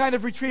not the kind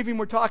of retrieving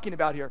we're talking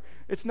about here.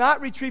 It's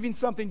not retrieving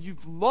something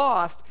you've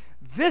lost.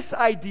 This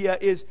idea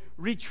is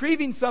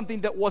retrieving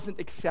something that wasn't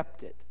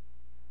accepted.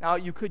 Now,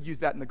 you could use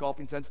that in the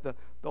golfing sense.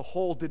 The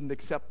hole didn't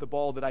accept the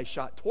ball that I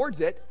shot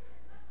towards it.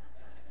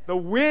 The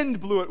wind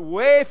blew it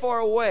way far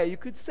away. You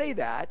could say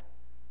that.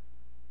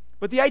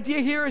 But the idea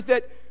here is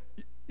that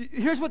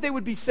here's what they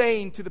would be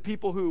saying to the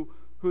people who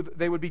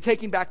they would be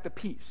taking back the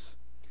peace.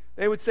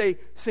 They would say,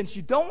 since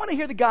you don't want to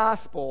hear the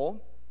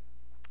gospel,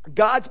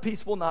 God's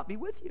peace will not be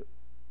with you.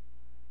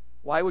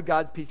 Why would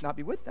God's peace not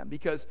be with them?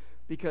 Because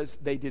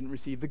they didn't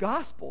receive the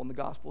gospel, and the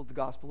gospel is the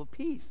gospel of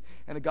peace.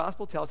 And the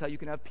gospel tells how you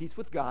can have peace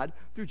with God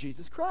through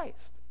Jesus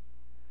Christ.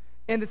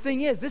 And the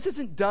thing is, this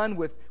isn't done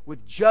with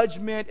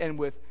judgment and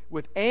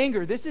with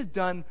anger. This is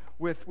done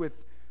with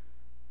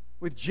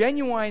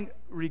genuine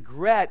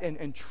regret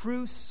and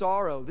true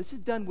sorrow. This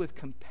is done with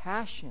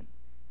compassion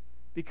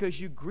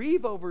because you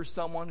grieve over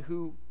someone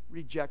who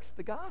rejects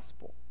the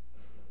gospel.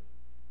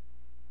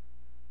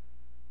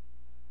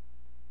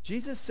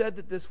 Jesus said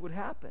that this would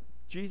happen.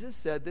 Jesus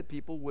said that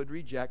people would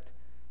reject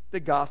the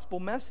gospel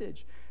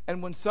message.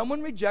 And when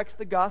someone rejects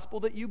the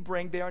gospel that you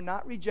bring, they are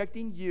not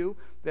rejecting you,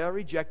 they are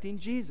rejecting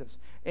Jesus.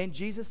 And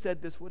Jesus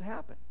said this would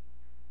happen.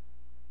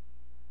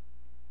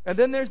 And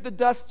then there's the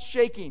dust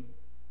shaking.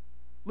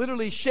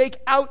 Literally shake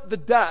out the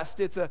dust.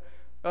 It's a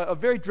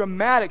very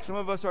dramatic, some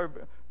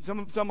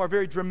are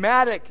very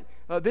dramatic.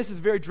 This is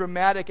very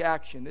dramatic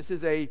action. This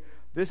is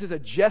a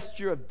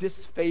gesture of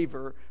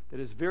disfavor that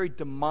is very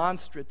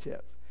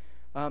demonstrative.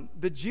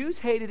 The Jews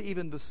hated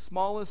even the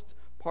smallest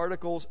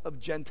particles of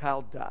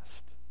Gentile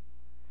dust.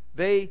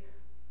 They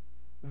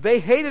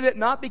hated it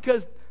not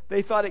because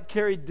they thought it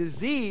carried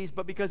disease,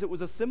 but because it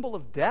was a symbol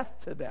of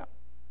death to them.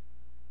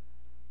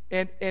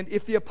 And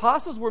if the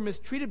apostles were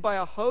mistreated by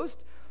a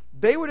host,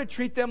 they were to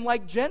treat them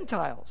like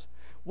Gentiles.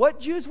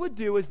 What Jews would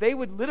do is they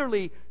would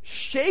literally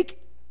shake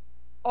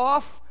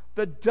off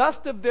the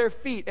dust of their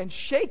feet and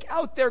shake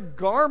out their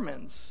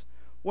garments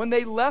when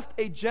they left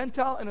a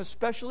Gentile and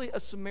especially a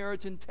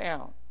Samaritan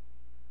town.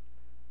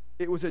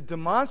 It was a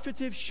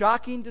demonstrative,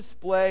 shocking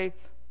display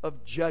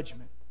of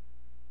judgment.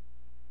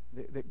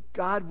 That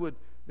God would,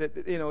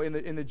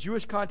 in the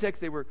Jewish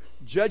context, they were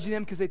judging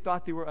them because they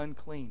thought they were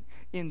unclean.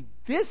 In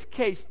this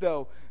case,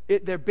 though,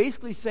 they're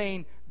basically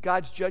saying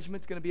God's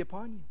judgment's going to be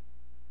upon you.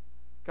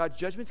 God's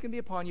judgment's going to be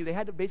upon you. They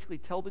had to basically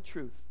tell the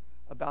truth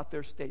about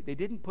their state. They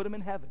didn't put them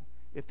in heaven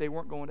if they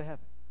weren't going to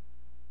heaven.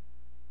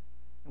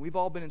 And we've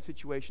all been in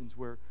situations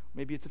where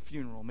maybe it's a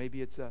funeral,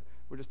 maybe it's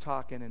we're just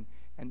talking,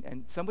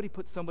 and somebody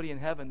puts somebody in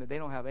heaven that they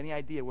don't have any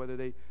idea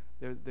whether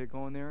they're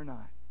going there or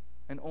not.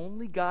 And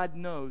only God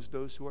knows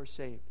those who are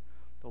saved.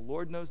 The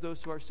Lord knows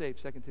those who are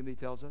saved, 2 Timothy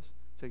tells us,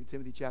 2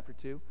 Timothy chapter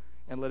 2.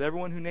 And let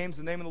everyone who names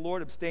the name of the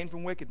Lord abstain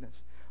from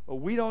wickedness. But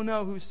we don't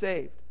know who's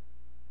saved.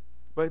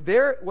 But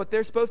what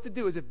they're supposed to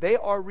do is if they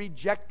are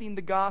rejecting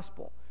the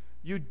gospel,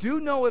 you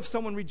do know if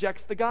someone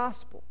rejects the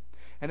gospel.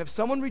 And if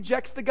someone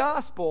rejects the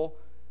gospel,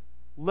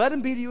 let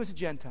him be to you as a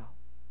Gentile.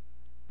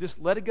 Just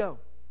let it go.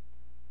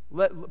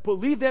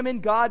 Leave them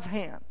in God's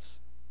hands.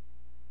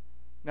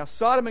 Now,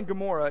 Sodom and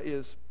Gomorrah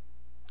is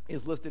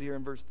listed here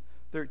in verse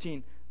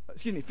 15.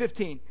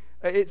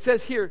 It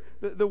says here,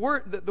 the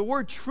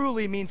word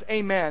truly means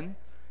amen.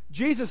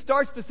 Jesus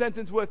starts the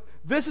sentence with,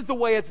 this is the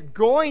way it's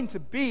going to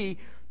be.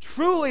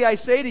 Truly I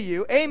say to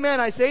you, amen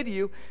I say to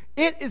you,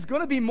 it is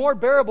going to be more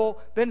bearable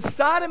than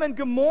Sodom and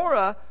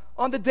Gomorrah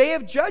on the day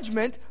of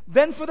judgment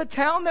than for the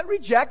town that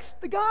rejects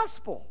the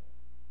gospel.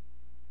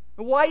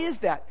 And why is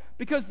that?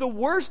 Because the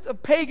worst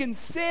of pagan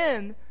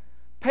sin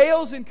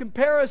pales in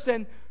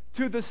comparison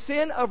to the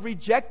sin of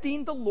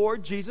rejecting the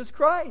Lord Jesus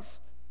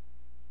Christ.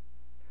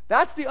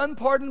 That's the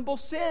unpardonable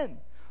sin.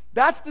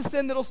 That's the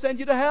sin that'll send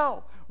you to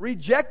hell.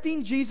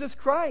 Rejecting Jesus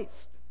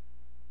Christ.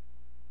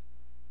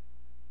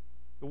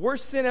 The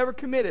worst sin ever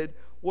committed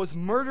was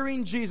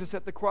murdering Jesus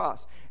at the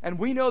cross. And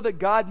we know that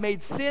God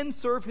made sin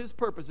serve his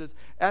purposes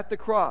at the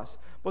cross.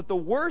 But the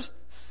worst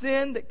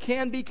sin that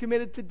can be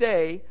committed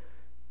today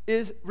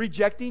is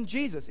rejecting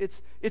Jesus.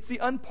 It's the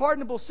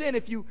unpardonable sin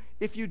if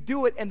you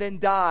do it and then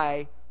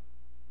die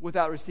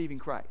without receiving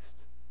Christ,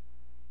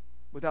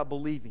 without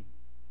believing.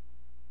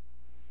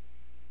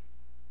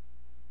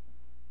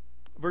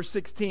 Verse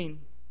 16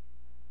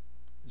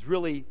 is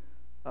really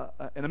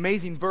an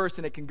amazing verse,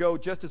 and it can go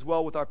just as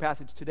well with our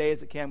passage today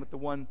as it can with the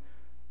one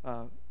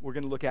we're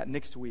going to look at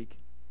next week.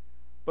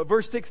 But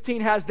verse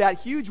 16 has that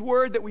huge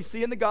word that we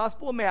see in the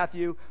Gospel of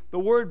Matthew, the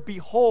word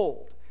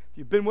behold. If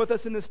you've been with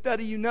us in this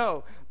study, you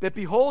know that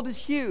behold is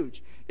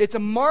huge. It's a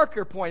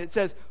marker point. It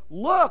says,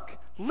 look,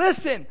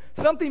 listen,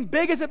 something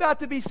big is about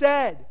to be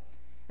said.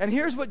 And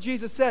here's what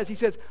Jesus says. He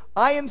says,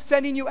 I am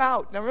sending you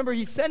out. Now remember,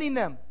 he's sending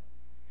them.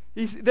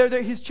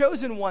 They're his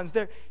chosen ones.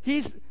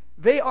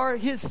 They are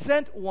his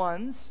sent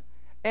ones.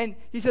 And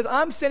he says,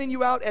 I'm sending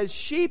you out as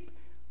sheep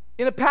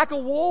in a pack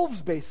of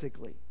wolves,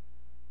 basically.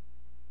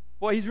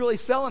 Boy, he's really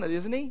selling it,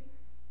 isn't he?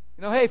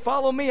 Hey,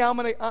 follow me.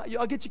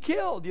 I'll get you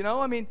killed.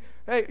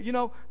 Hey,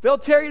 they'll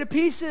tear you to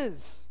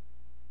pieces.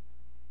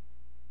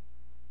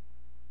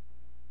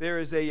 There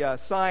is a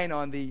sign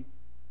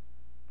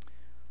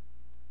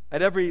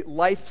at every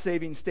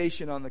life-saving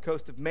station on the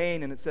coast of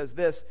Maine, and it says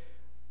this: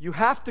 you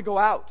have to go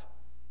out.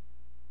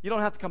 You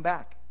don't have to come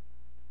back.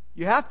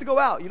 You have to go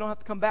out. You don't have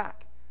to come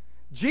back.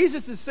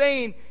 Jesus is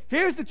saying,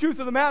 here's the truth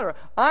of the matter.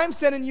 I'm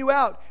sending you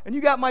out, and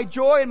you got my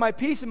joy and my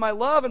peace and my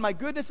love and my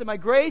goodness and my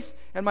grace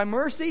and my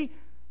mercy,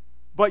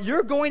 but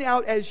you're going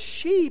out as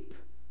sheep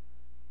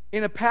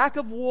in a pack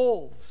of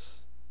wolves.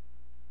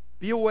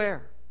 Be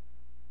aware.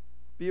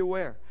 Be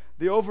aware.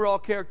 The overall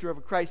character of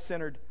a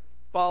Christ-centered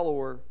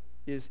follower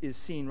is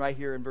seen right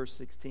here in verse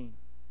 16.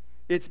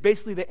 It's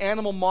basically the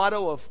animal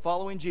motto of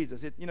following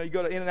Jesus. You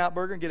go to In-N-Out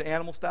Burger and get an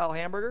animal-style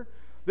hamburger.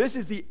 This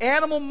is the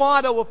animal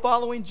motto of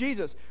following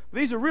Jesus.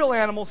 These are real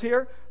animals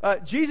here.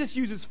 Jesus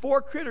uses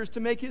 4 critters to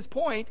make his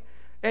point,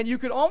 and you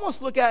could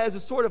almost look at it as a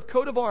sort of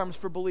coat of arms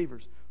for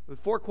believers with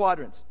 4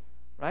 quadrants,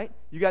 right?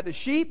 You got the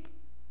sheep,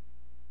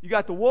 you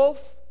got the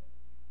wolf,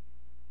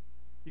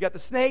 you got the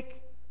snake,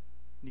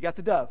 and you got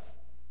the dove.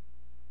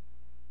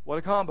 What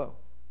a combo.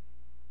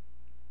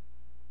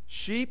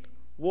 Sheep,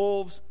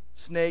 wolves,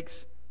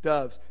 snakes,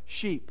 doves.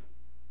 Sheep.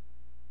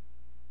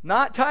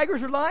 Not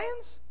tigers or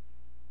lions.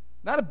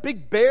 Not a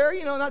big bear,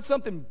 not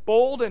something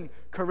bold and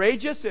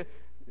courageous.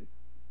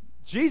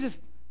 Jesus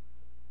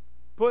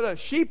put a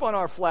sheep on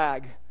our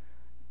flag.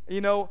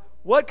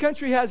 What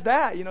country has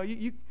that?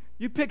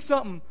 You pick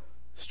something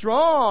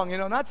strong,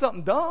 not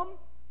something dumb.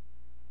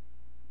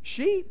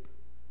 Sheep.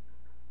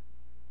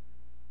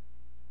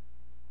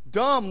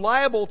 Dumb,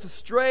 liable to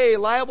stray,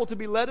 liable to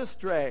be led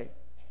astray.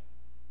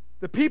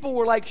 The people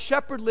were like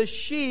shepherdless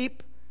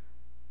sheep,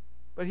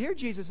 but here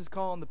Jesus is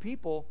calling the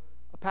people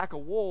a pack of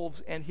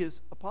wolves and his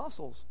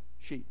apostles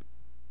sheep.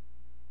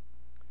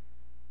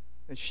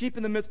 And sheep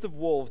in the midst of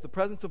wolves. The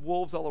presence of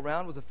wolves all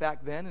around was a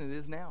fact then, and it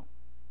is now.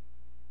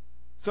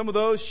 Some of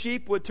those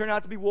sheep would turn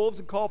out to be wolves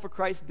and call for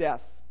Christ's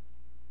death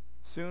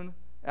soon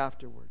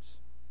afterwards.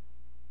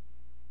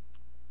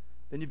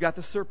 Then you've got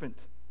the serpent.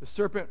 The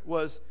serpent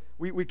was,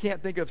 we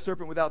can't think of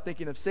serpent without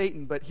thinking of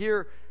Satan, but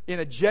here, in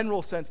a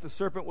general sense, the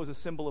serpent was a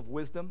symbol of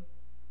wisdom,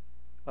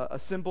 a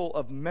symbol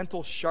of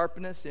mental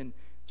sharpness in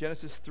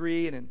Genesis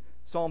 3 and in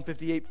Psalm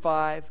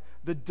 58:5.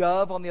 The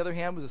dove, on the other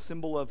hand, was a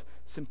symbol of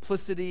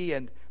simplicity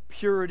and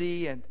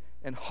purity and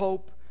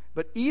hope.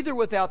 But either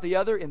without the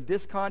other, in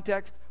this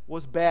context,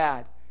 was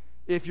bad.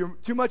 If you're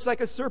too much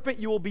like a serpent,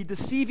 you will be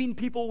deceiving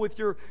people with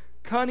your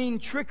cunning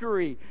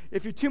trickery.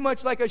 If you're too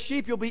much like a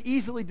sheep, you'll be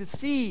easily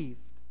deceived.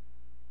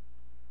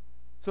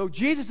 So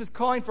Jesus is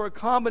calling for a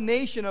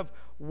combination of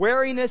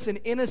wariness and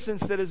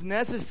innocence that is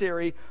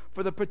necessary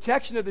for the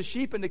protection of the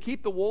sheep and to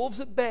keep the wolves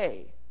at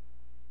bay.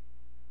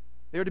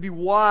 They're to be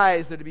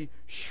wise, they're to be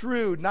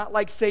shrewd, not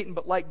like Satan,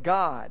 but like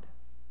God.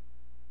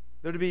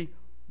 They're to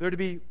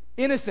be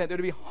innocent, they're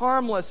to be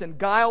harmless and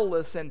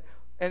guileless, and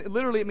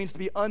literally it means to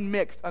be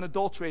unmixed,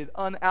 unadulterated,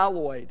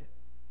 unalloyed.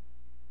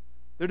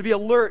 They're to be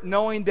alert,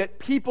 knowing that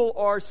people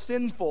are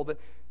sinful, that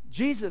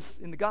Jesus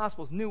in the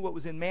Gospels knew what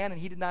was in man, and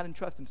he did not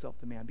entrust himself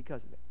to man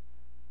because of it.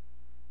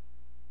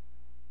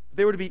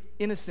 They were to be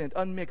innocent,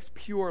 unmixed,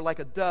 pure, like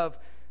a dove,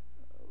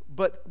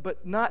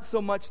 but not so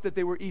much that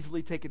they were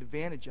easily taken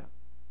advantage of.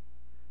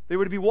 They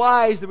were to be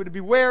wise, they were to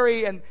be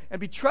wary and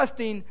be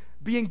trusting,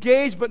 be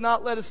engaged but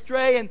not led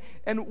astray.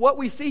 And what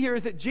we see here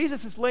is that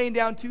Jesus is laying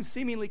down 2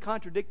 seemingly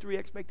contradictory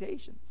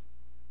expectations.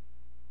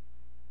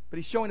 But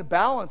he's showing a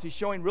balance. He's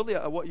showing really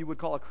what you would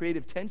call a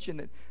creative tension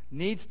that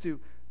needs to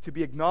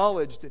be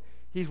acknowledged.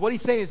 What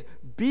he's saying is,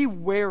 be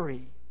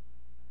wary,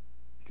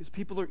 because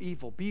people are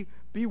evil.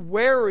 Be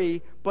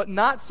wary, but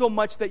not so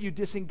much that you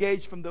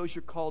disengage from those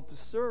you're called to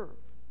serve.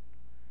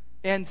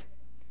 And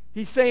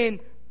he's saying,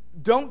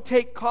 don't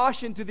take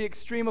caution to the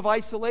extreme of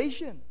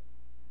isolation.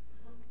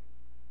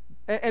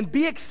 And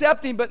be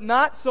accepting, but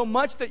not so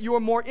much that you are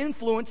more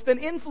influenced than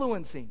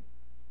influencing.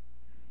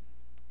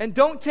 And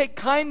don't take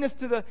kindness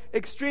to the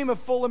extreme of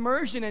full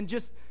immersion and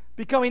just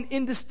becoming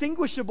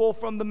indistinguishable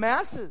from the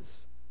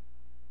masses.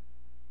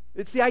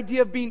 It's the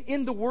idea of being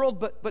in the world,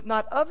 but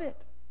not of it.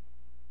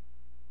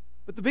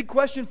 But the big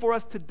question for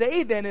us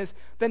today then is,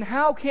 then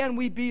how can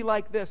we be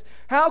like this?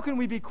 How can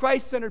we be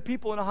Christ-centered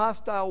people in a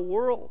hostile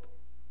world?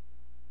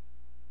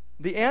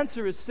 The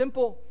answer is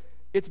simple.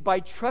 It's by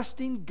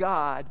trusting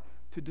God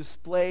to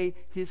display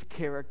his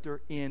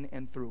character in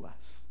and through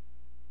us.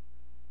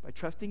 By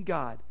trusting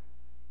God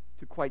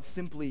to quite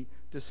simply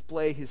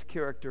display his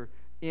character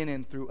in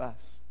and through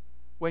us.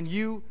 When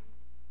you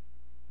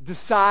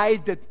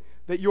decide that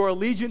your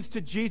allegiance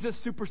to Jesus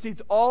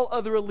supersedes all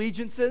other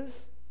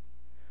allegiances,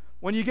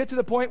 when you get to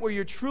the point where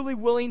you're truly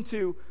willing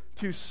to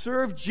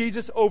serve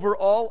Jesus over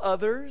all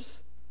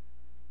others,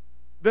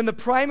 then the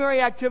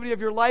primary activity of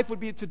your life would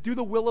be to do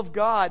the will of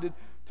God,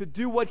 to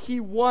do what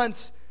he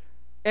wants.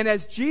 And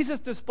as Jesus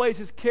displays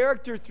his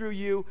character through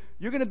you,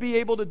 you're going to be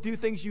able to do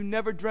things you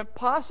never dreamt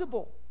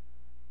possible.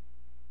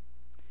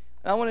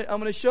 And I'm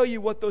going to show you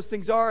what those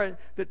things are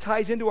that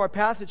ties into our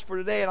passage for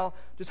today, and I'll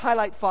just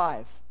highlight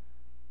 5.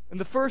 And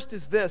the first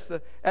is this: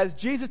 as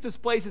Jesus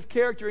displays his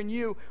character in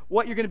you,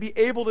 what you're going to be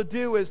able to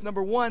do is,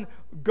 number 1,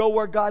 go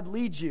where God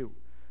leads you.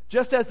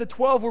 Just as the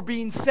 12 were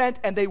being sent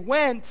and they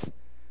went,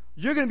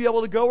 you're going to be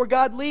able to go where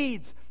God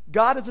leads.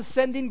 God is a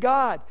sending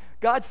God.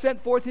 God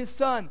sent forth his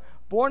Son,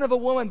 born of a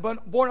woman,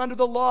 born under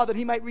the law, that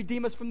he might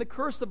redeem us from the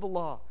curse of the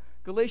law.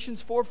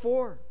 Galatians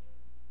 4:4.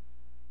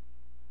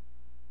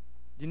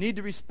 You need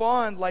to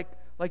respond like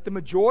the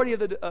majority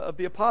of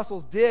the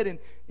apostles did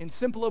in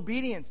simple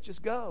obedience.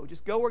 Just go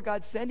where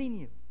God's sending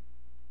you,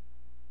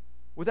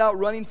 without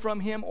running from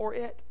him or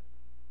it.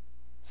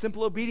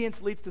 Simple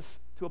obedience leads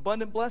to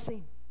abundant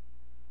blessing.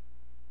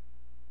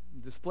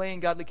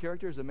 Displaying godly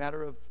character is a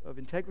matter of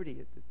integrity.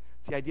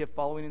 It's the idea of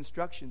following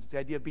instructions. It's the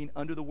idea of being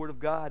under the Word of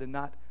God and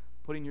not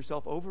putting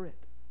yourself over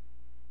it.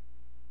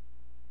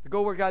 to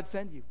go where God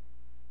sent you.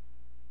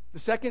 The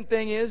second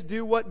thing is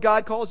do what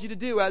God calls you to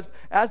do. As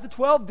the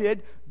 12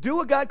 did, do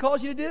what God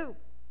calls you to do.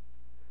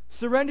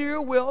 Surrender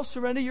your will,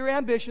 surrender your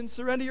ambitions,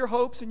 surrender your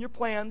hopes and your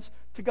plans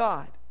to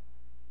God.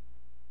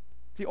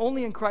 See,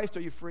 only in Christ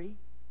are you free.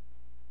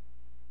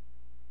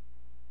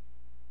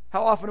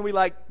 How often are we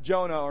like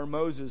Jonah or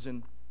Moses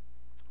and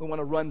we want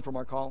to run from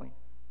our calling?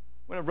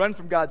 We want to run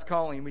from God's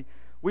calling.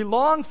 We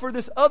long for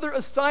this other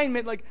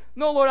assignment, like,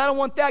 no, Lord, I don't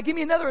want that. Give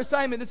me another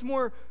assignment that's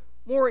more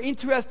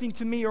interesting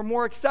to me or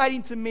more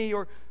exciting to me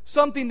or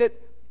something that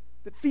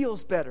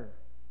feels better.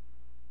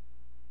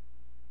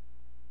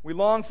 We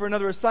long for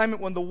another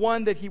assignment when the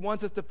one that he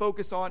wants us to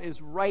focus on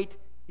is right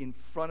in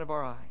front of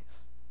our eyes.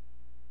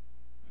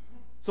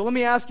 So let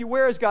me ask you,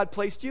 where has God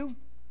placed you?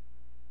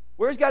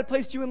 Where has God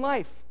placed you in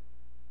life?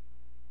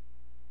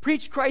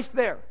 Preach Christ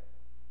there.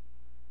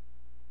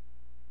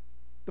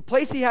 The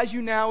place he has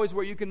you now is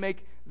where you can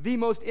make the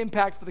most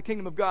impact for the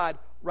kingdom of God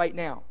right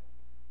now.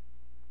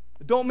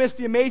 Don't miss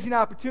the amazing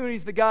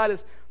opportunities that God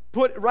has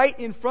put right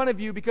in front of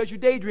you because you're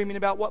daydreaming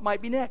about what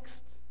might be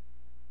next.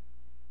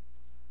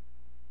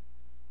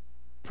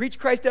 Preach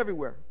Christ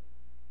everywhere.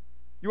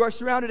 You are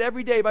surrounded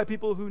every day by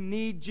people who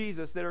need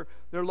Jesus, they're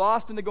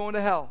lost and they're going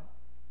to hell.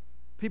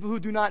 People who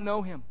do not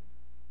know him.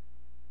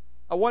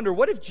 I wonder,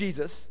 what if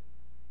Jesus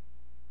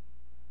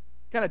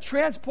kind of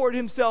transported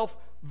himself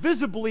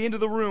visibly into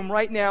the room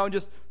right now and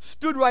just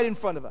stood right in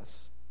front of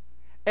us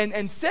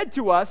and said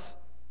to us,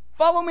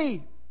 follow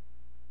me.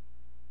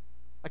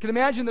 I can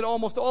imagine that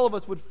almost all of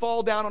us would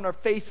fall down on our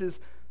faces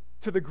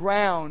to the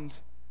ground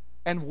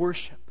and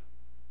worship.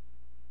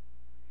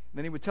 And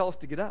then he would tell us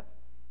to get up.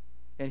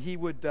 And he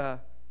would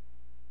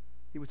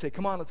say,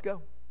 come on, let's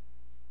go.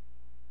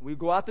 We'd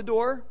go out the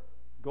door,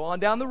 go on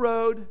down the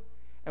road,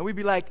 and we'd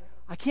be like,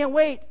 I can't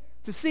wait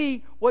to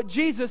see what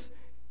Jesus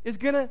is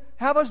going to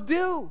have us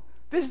do.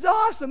 This is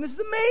awesome. This is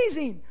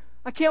amazing.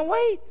 I can't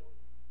wait.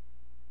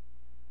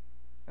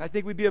 And I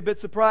think we'd be a bit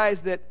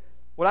surprised that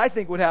what I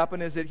think would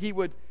happen is that he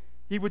would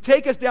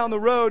take us down the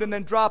road and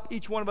then drop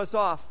each one of us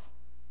off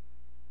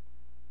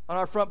on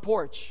our front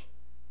porch,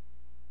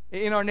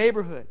 in our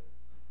neighborhood,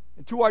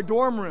 and to our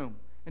dorm room,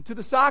 and to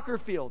the soccer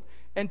field,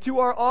 and to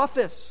our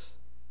office,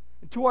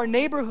 and to our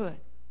neighborhood.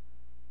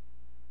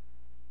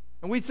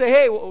 And we'd say,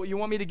 hey, well, you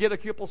want me to get a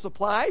couple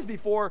supplies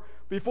before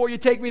you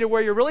take me to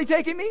where you're really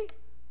taking me?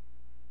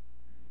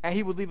 And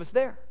he would leave us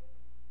there.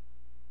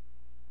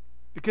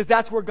 Because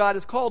that's where God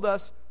has called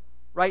us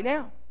right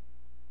now.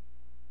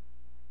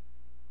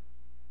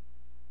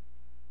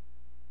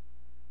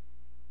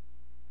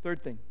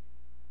 Third thing,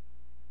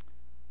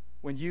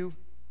 when you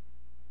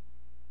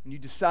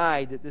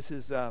decide that this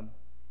is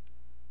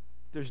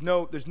there's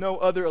no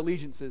other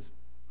allegiances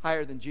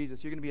higher than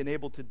Jesus, you're going to be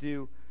enabled to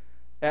do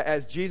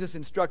as Jesus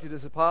instructed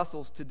his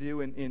apostles to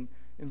do in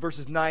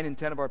verses 9 and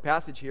 10 of our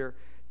passage here.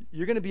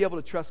 You're going to be able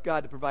to trust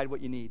God to provide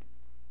what you need.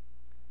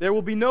 There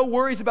will be no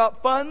worries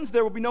about funds.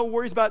 There will be no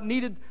worries about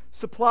needed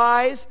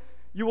supplies.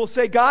 You will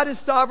say God is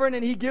sovereign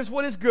and he gives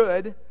what is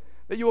good.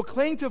 That you will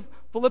cling to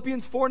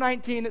Philippians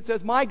 4:19 that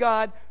says, my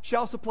God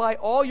shall supply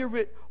all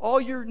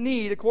your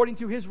need according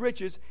to his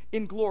riches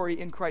in glory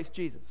in Christ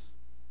Jesus.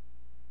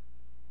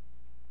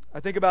 I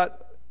think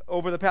about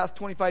over the past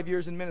 25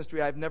 years in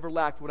ministry, I've never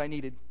lacked what I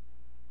needed.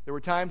 There were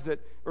times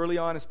that early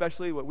on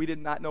especially, we did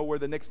not know where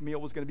the next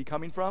meal was going to be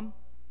coming from.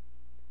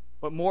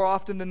 But more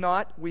often than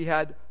not, we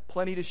had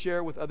plenty to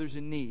share with others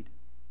in need.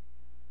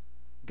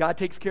 God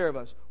takes care of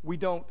us. We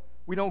don't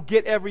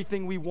get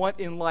everything we want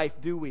in life,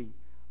 do we?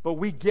 But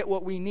we get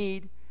what we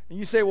need. And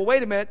you say, well,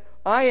 wait a minute.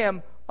 I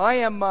am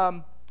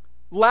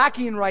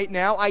lacking right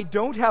now. I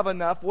don't have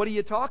enough. What are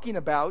you talking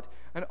about?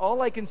 And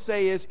all I can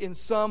say is in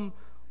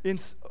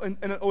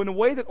a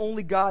way that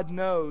only God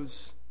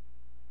knows,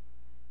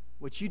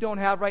 what you don't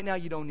have right now,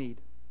 you don't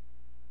need.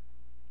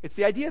 It's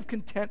the idea of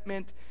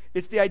contentment.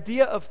 It's the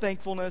idea of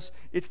thankfulness.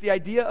 It's the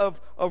idea of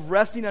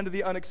resting under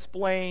the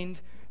unexplained.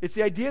 It's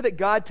the idea that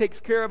God takes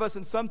care of us,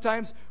 and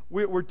sometimes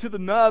we're to the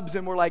nubs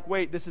and we're like,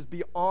 wait, this is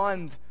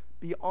beyond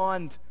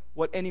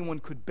what anyone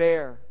could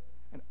bear.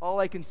 And all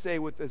I can say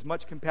with as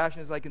much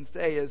compassion as I can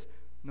say is,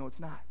 no, it's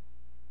not.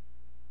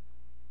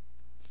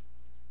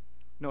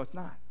 No, it's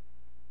not.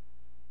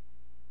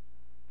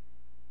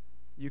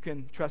 You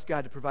can trust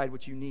God to provide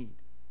what you need.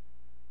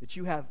 That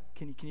you have,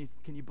 can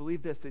you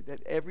believe this?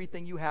 That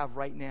everything you have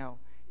right now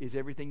is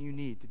everything you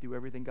need to do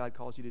everything God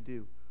calls you to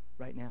do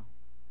right now.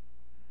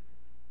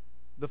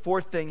 The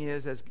fourth thing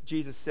is, as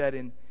Jesus said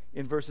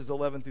in verses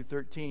 11 through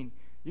 13,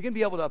 you're going to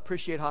be able to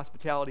appreciate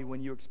hospitality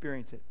when you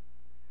experience it.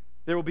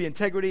 There will be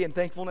integrity and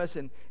thankfulness,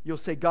 and you'll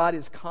say, God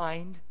is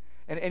kind,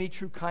 and any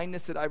true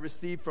kindness that I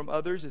receive from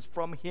others is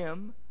from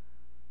him.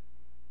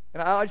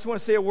 And I just want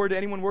to say a word to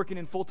anyone working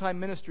in full-time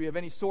ministry of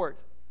any sort.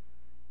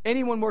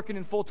 Anyone working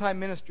in full-time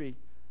ministry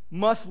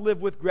must live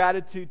with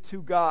gratitude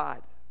to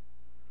God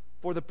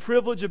for the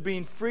privilege of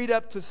being freed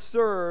up to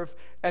serve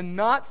and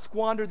not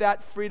squander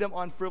that freedom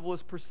on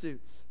frivolous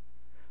pursuits.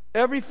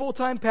 Every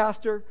full-time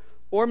pastor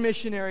or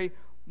missionary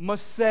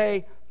must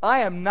say, I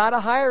am not a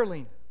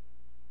hireling.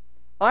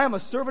 I am a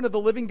servant of the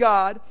living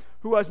God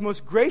who has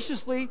most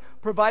graciously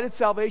provided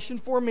salvation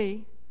for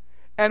me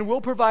and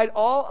will provide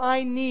all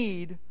I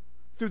need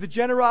through the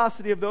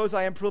generosity of those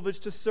I am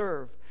privileged to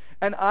serve.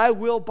 And I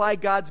will, by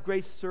God's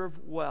grace, serve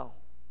well.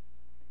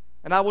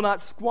 And I will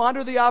not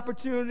squander the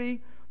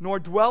opportunity nor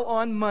dwell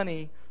on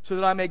money so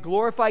that I may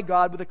glorify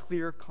God with a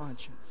clear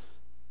conscience.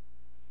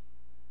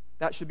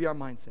 That should be our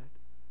mindset.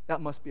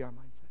 That must be our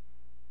mindset.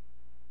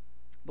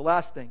 The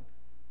last thing,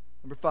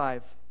 number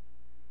 5,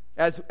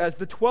 as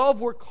the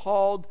 12 were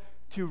called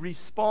to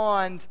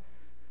respond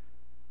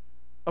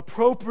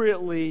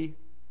appropriately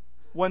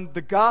when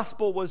the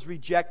gospel was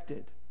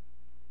rejected,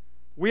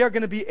 we are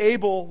going to be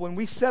able, when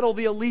we settle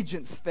the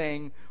allegiance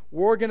thing,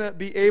 we're going to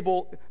be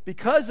able,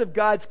 because of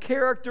God's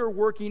character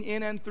working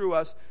in and through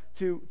us,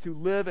 to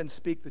live and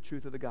speak the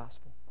truth of the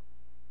gospel.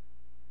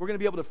 We're going to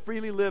be able to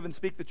freely live and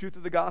speak the truth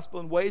of the gospel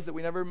in ways that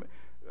we never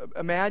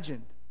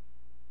imagined.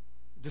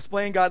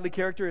 Displaying godly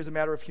character is a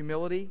matter of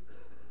humility,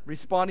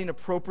 responding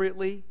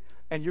appropriately,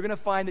 and you're going to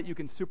find that you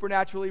can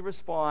supernaturally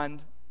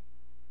respond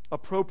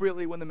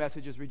appropriately when the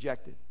message is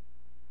rejected.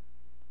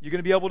 You're going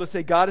to be able to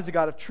say, God is a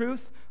God of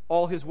truth,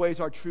 all his ways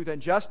are truth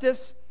and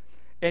justice,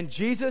 and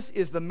Jesus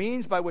is the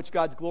means by which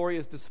God's glory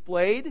is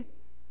displayed,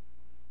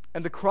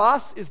 and the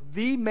cross is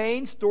the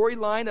main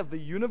storyline of the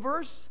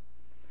universe,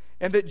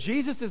 and that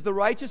Jesus is the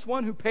righteous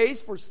one who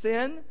pays for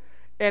sin,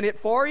 and it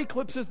far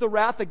eclipses the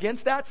wrath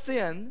against that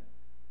sin,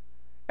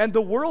 and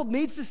the world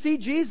needs to see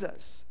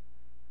Jesus.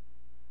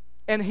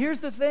 And here's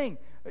the thing.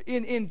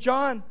 In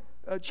John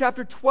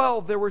chapter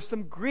 12, there were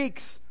some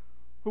Greeks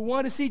who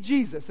wanted to see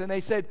Jesus, and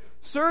they said,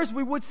 "Sirs,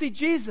 we would see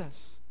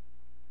Jesus."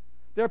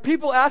 There are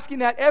people asking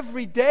that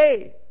every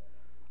day.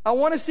 I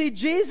want to see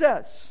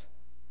Jesus.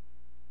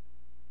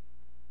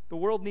 The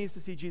world needs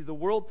to see Jesus.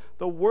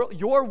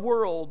 Your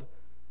world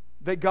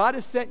that God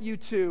has sent you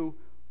to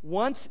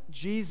wants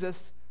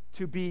Jesus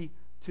to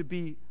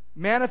be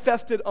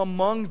manifested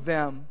among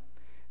them.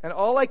 And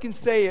all I can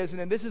say is,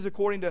 and this is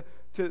according to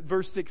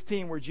verse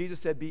 16, where Jesus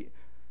said, be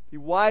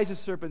wise as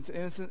serpents and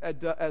innocent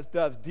as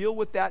doves. Deal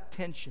with that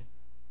tension.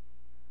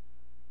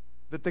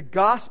 That the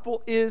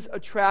gospel is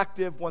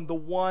attractive when the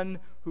one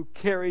who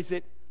carries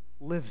it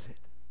lives it.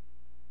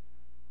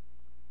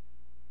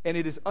 And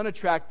it is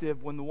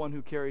unattractive when the one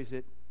who carries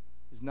it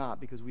is not,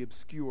 because we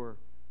obscure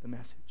the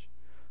message.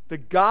 The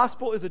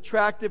gospel is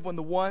attractive when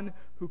the one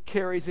who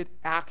carries it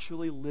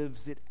actually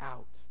lives it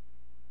out.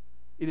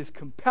 It is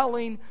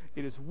compelling,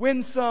 it is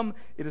winsome,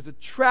 it is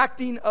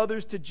attracting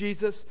others to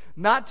Jesus,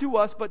 not to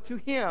us, but to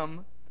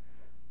him,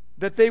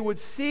 that they would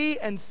see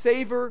and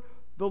savor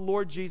the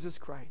Lord Jesus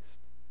Christ.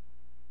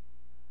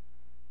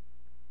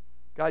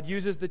 God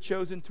uses the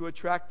chosen to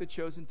attract the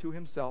chosen to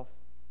himself.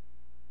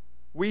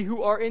 We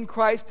who are in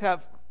Christ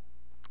have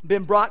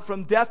been brought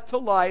from death to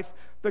life.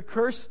 The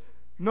curse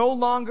no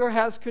longer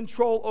has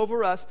control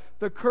over us.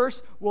 The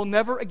curse will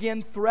never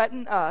again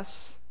threaten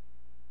us.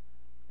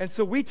 And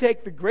so we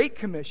take the Great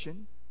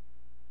Commission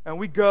and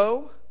we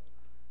go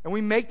and we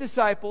make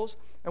disciples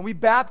and we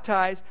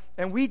baptize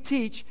and we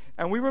teach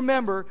and we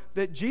remember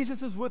that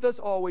Jesus is with us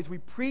always. We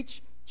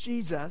preach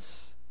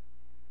Jesus,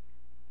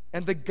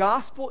 and the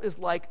gospel is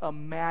like a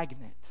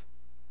magnet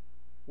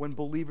when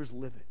believers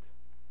live it.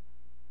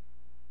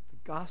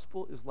 The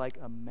gospel is like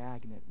a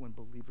magnet when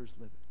believers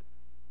live it.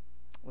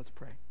 Let's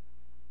pray.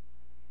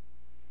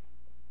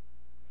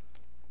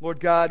 Lord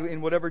God,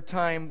 in whatever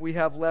time we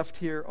have left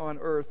here on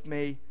earth,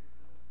 may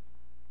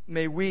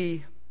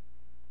we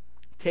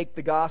take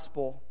the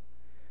gospel,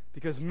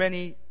 because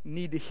many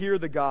need to hear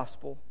the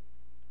gospel.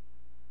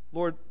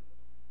 Lord,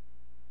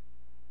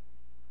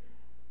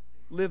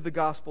 live the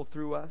gospel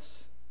through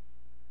us,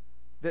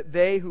 that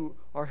they who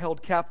are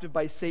held captive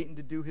by Satan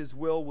to do his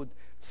will would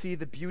see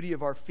the beauty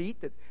of our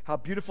feet, that how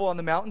beautiful on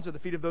the mountains are the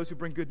feet of those who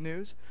bring good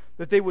news,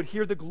 that they would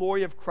hear the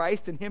glory of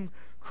Christ and him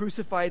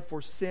crucified for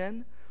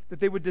sin, that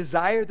they would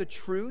desire the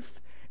truth,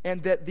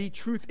 and that the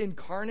truth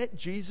incarnate,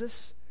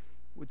 Jesus,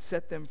 would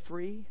set them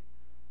free,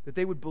 that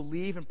they would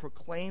believe and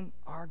proclaim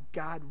our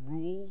God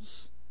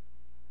rules.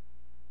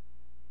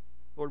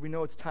 Lord, we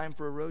know it's time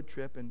for a road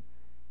trip, and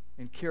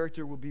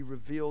character will be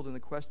revealed, and the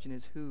question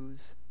is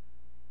whose.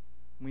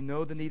 We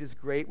know the need is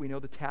great, we know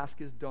the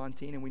task is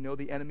daunting, and we know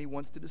the enemy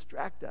wants to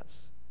distract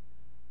us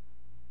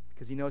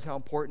because he knows how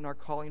important our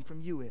calling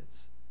from you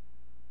is.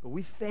 But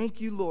we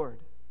thank you, Lord,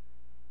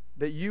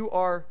 that you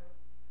are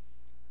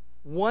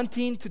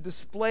wanting to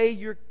display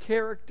your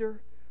character,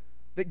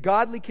 that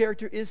godly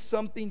character is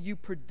something you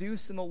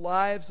produce in the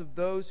lives of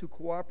those who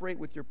cooperate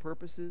with your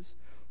purposes,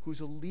 whose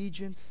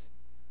allegiance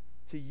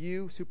to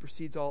you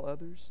supersedes all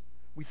others.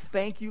 We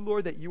thank you,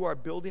 Lord, that you are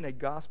building a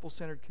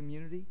gospel-centered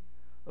community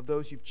of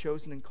those you've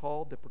chosen and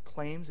called that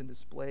proclaims and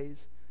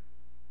displays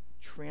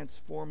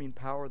transforming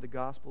power of the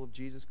gospel of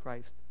Jesus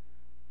Christ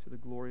to the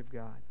glory of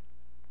God.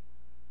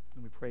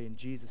 And we pray in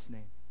Jesus'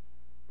 name.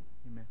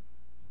 Amen.